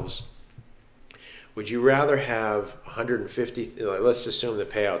ourselves, would you rather have 150, let's assume the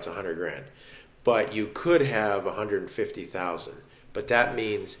payout's 100 grand, but you could have 150,000, but that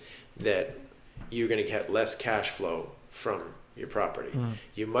means that you're going to get less cash flow from your property.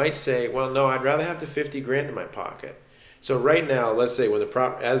 You might say, well, no, I'd rather have the 50 grand in my pocket. So right now, let's say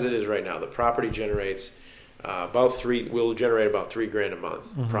as it is right now, the property generates will generate about 3 grand a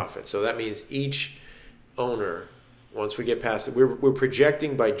month profit. So that means each owner, once we get past it, we're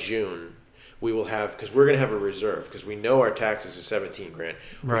projecting by June we will have, because we're going to have a reserve because we know our taxes are 17 grand.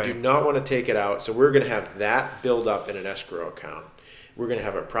 We do not want to take it out, so we're going to have that build up in an escrow account. We're going to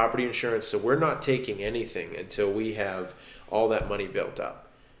have our property insurance, so we're not taking anything until we have all that money built up.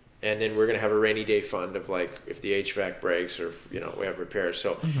 And then we're going to have a rainy day fund of like if the HVAC breaks or if, we have repairs.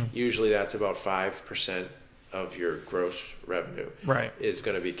 So usually that's about 5% of your gross revenue is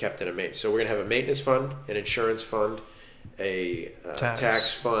going to be kept in a maintenance. So we're going to have a maintenance fund, an insurance fund, a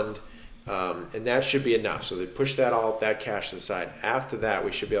tax fund, and that should be enough. So they push that cash to the side. After that,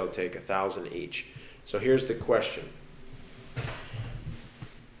 we should be able to take 1,000 each. So here's the question.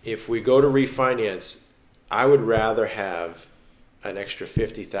 If we go to refinance, I would rather have an extra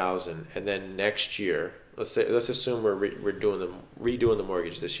 50,000, and then next year, let's assume we're redoing the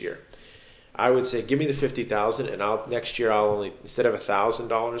mortgage this year. I would say, give me the 50,000, and next year I'll only, instead of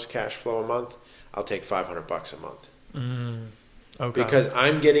 $1,000 cash flow a month, I'll take $500 a month. Okay. Because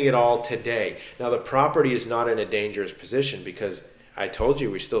I'm getting it all today. Now the property is not in a dangerous position because I told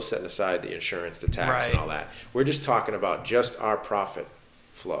you we're still setting aside the insurance, the tax, and all that. We're just talking about just our profit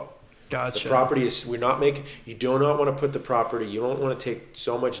flow. Gotcha. The property is, you do not want to put the property, you don't want to take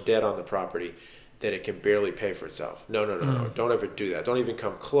so much debt on the property that it can barely pay for itself. No. Don't ever do that. Don't even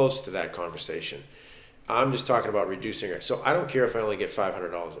come close to that conversation. I'm just talking about reducing it. So I don't care if I only get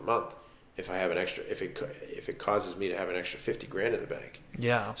 $500 a month. if I have an extra, if it causes me to have an extra 50 grand in the bank.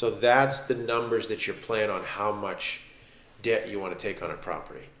 Yeah. So that's the numbers that you're playing on how much debt you want to take on a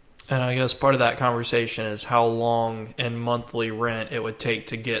property. And I guess part of that conversation is how long in monthly rent it would take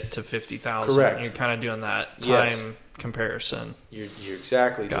to get to 50,000. Correct. You're kind of doing that time Yes. comparison. You're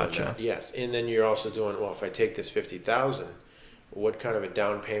exactly Gotcha. doing that. Yes, and then you're also doing, well, if I take this 50,000, what kind of a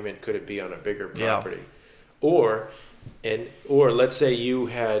down payment could it be on a bigger property? Or let's say you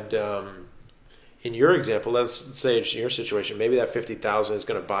had, in your example, let's say in your situation, maybe that 50,000 is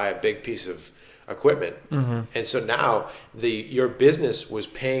going to buy a big piece of equipment, and so now your business was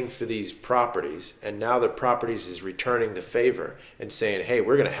paying for these properties, and now the properties is returning the favor and saying, hey,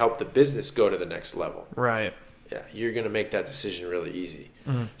 we're going to help the business go to the next level. Right. Yeah, you're going to make that decision really easy.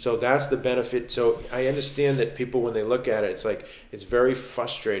 So that's the benefit. So I understand that people, when they look at it, it's like, it's very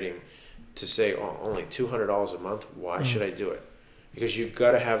frustrating to say, oh, only $200 a month. Why should I do it? Because you've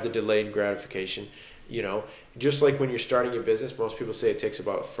got to have the delayed gratification. You know, just like when you're starting your business, most people say it takes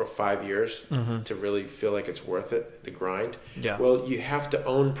about 5 years to really feel like it's worth it, the grind. Yeah. Well, you have to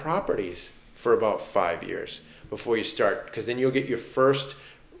own properties for about 5 years before you start, because then you'll get your first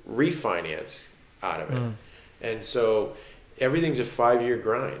refinance out of it. And so everything's a 5-year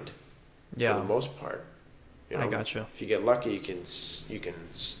grind for the most part. You know, I gotcha. If you get lucky, you can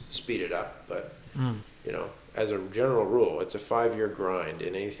speed it up, but you know, as a general rule, it's a 5-year grind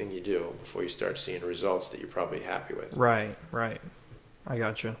in anything you do before you start seeing results that you're probably happy with. Right. I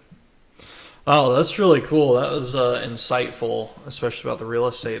gotcha. Oh, that's really cool. That was insightful, especially about the real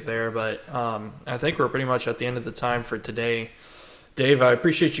estate there. But I think we're pretty much at the end of the time for today. Dave, I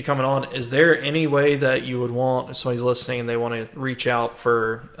appreciate you coming on. Is there any way that you would want, if somebody's listening and they want to reach out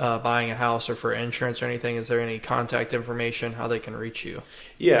for buying a house or for insurance or anything, is there any contact information, how they can reach you?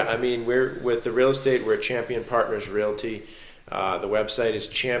 Yeah, I mean, we're with the real estate, we're Champion Partners Realty. The website is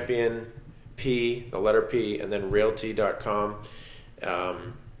Champion P, the letter P, and then realty.com.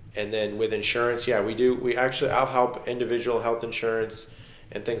 And then with insurance, yeah, I'll help individual health insurance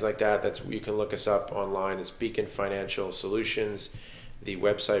and things like that. You can look us up online. It's Beacon Financial Solutions. The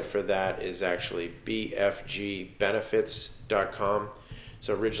website for that is actually bfgbenefits.com.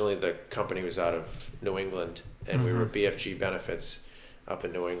 So originally the company was out of New England, and we were BFG Benefits up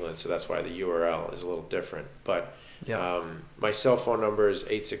in New England, so that's why the URL is a little different. But my cell phone number is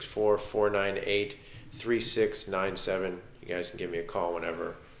 864-498-3697. You guys can give me a call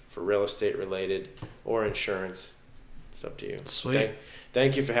whenever for real estate related or insurance. It's up to you. Sweet.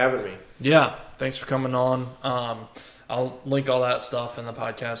 Thank you for having me. Yeah, thanks for coming on. I'll link all that stuff in the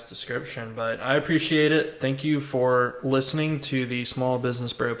podcast description, but I appreciate it. Thank you for listening to the Small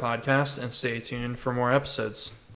Business Bro podcast, and stay tuned for more episodes.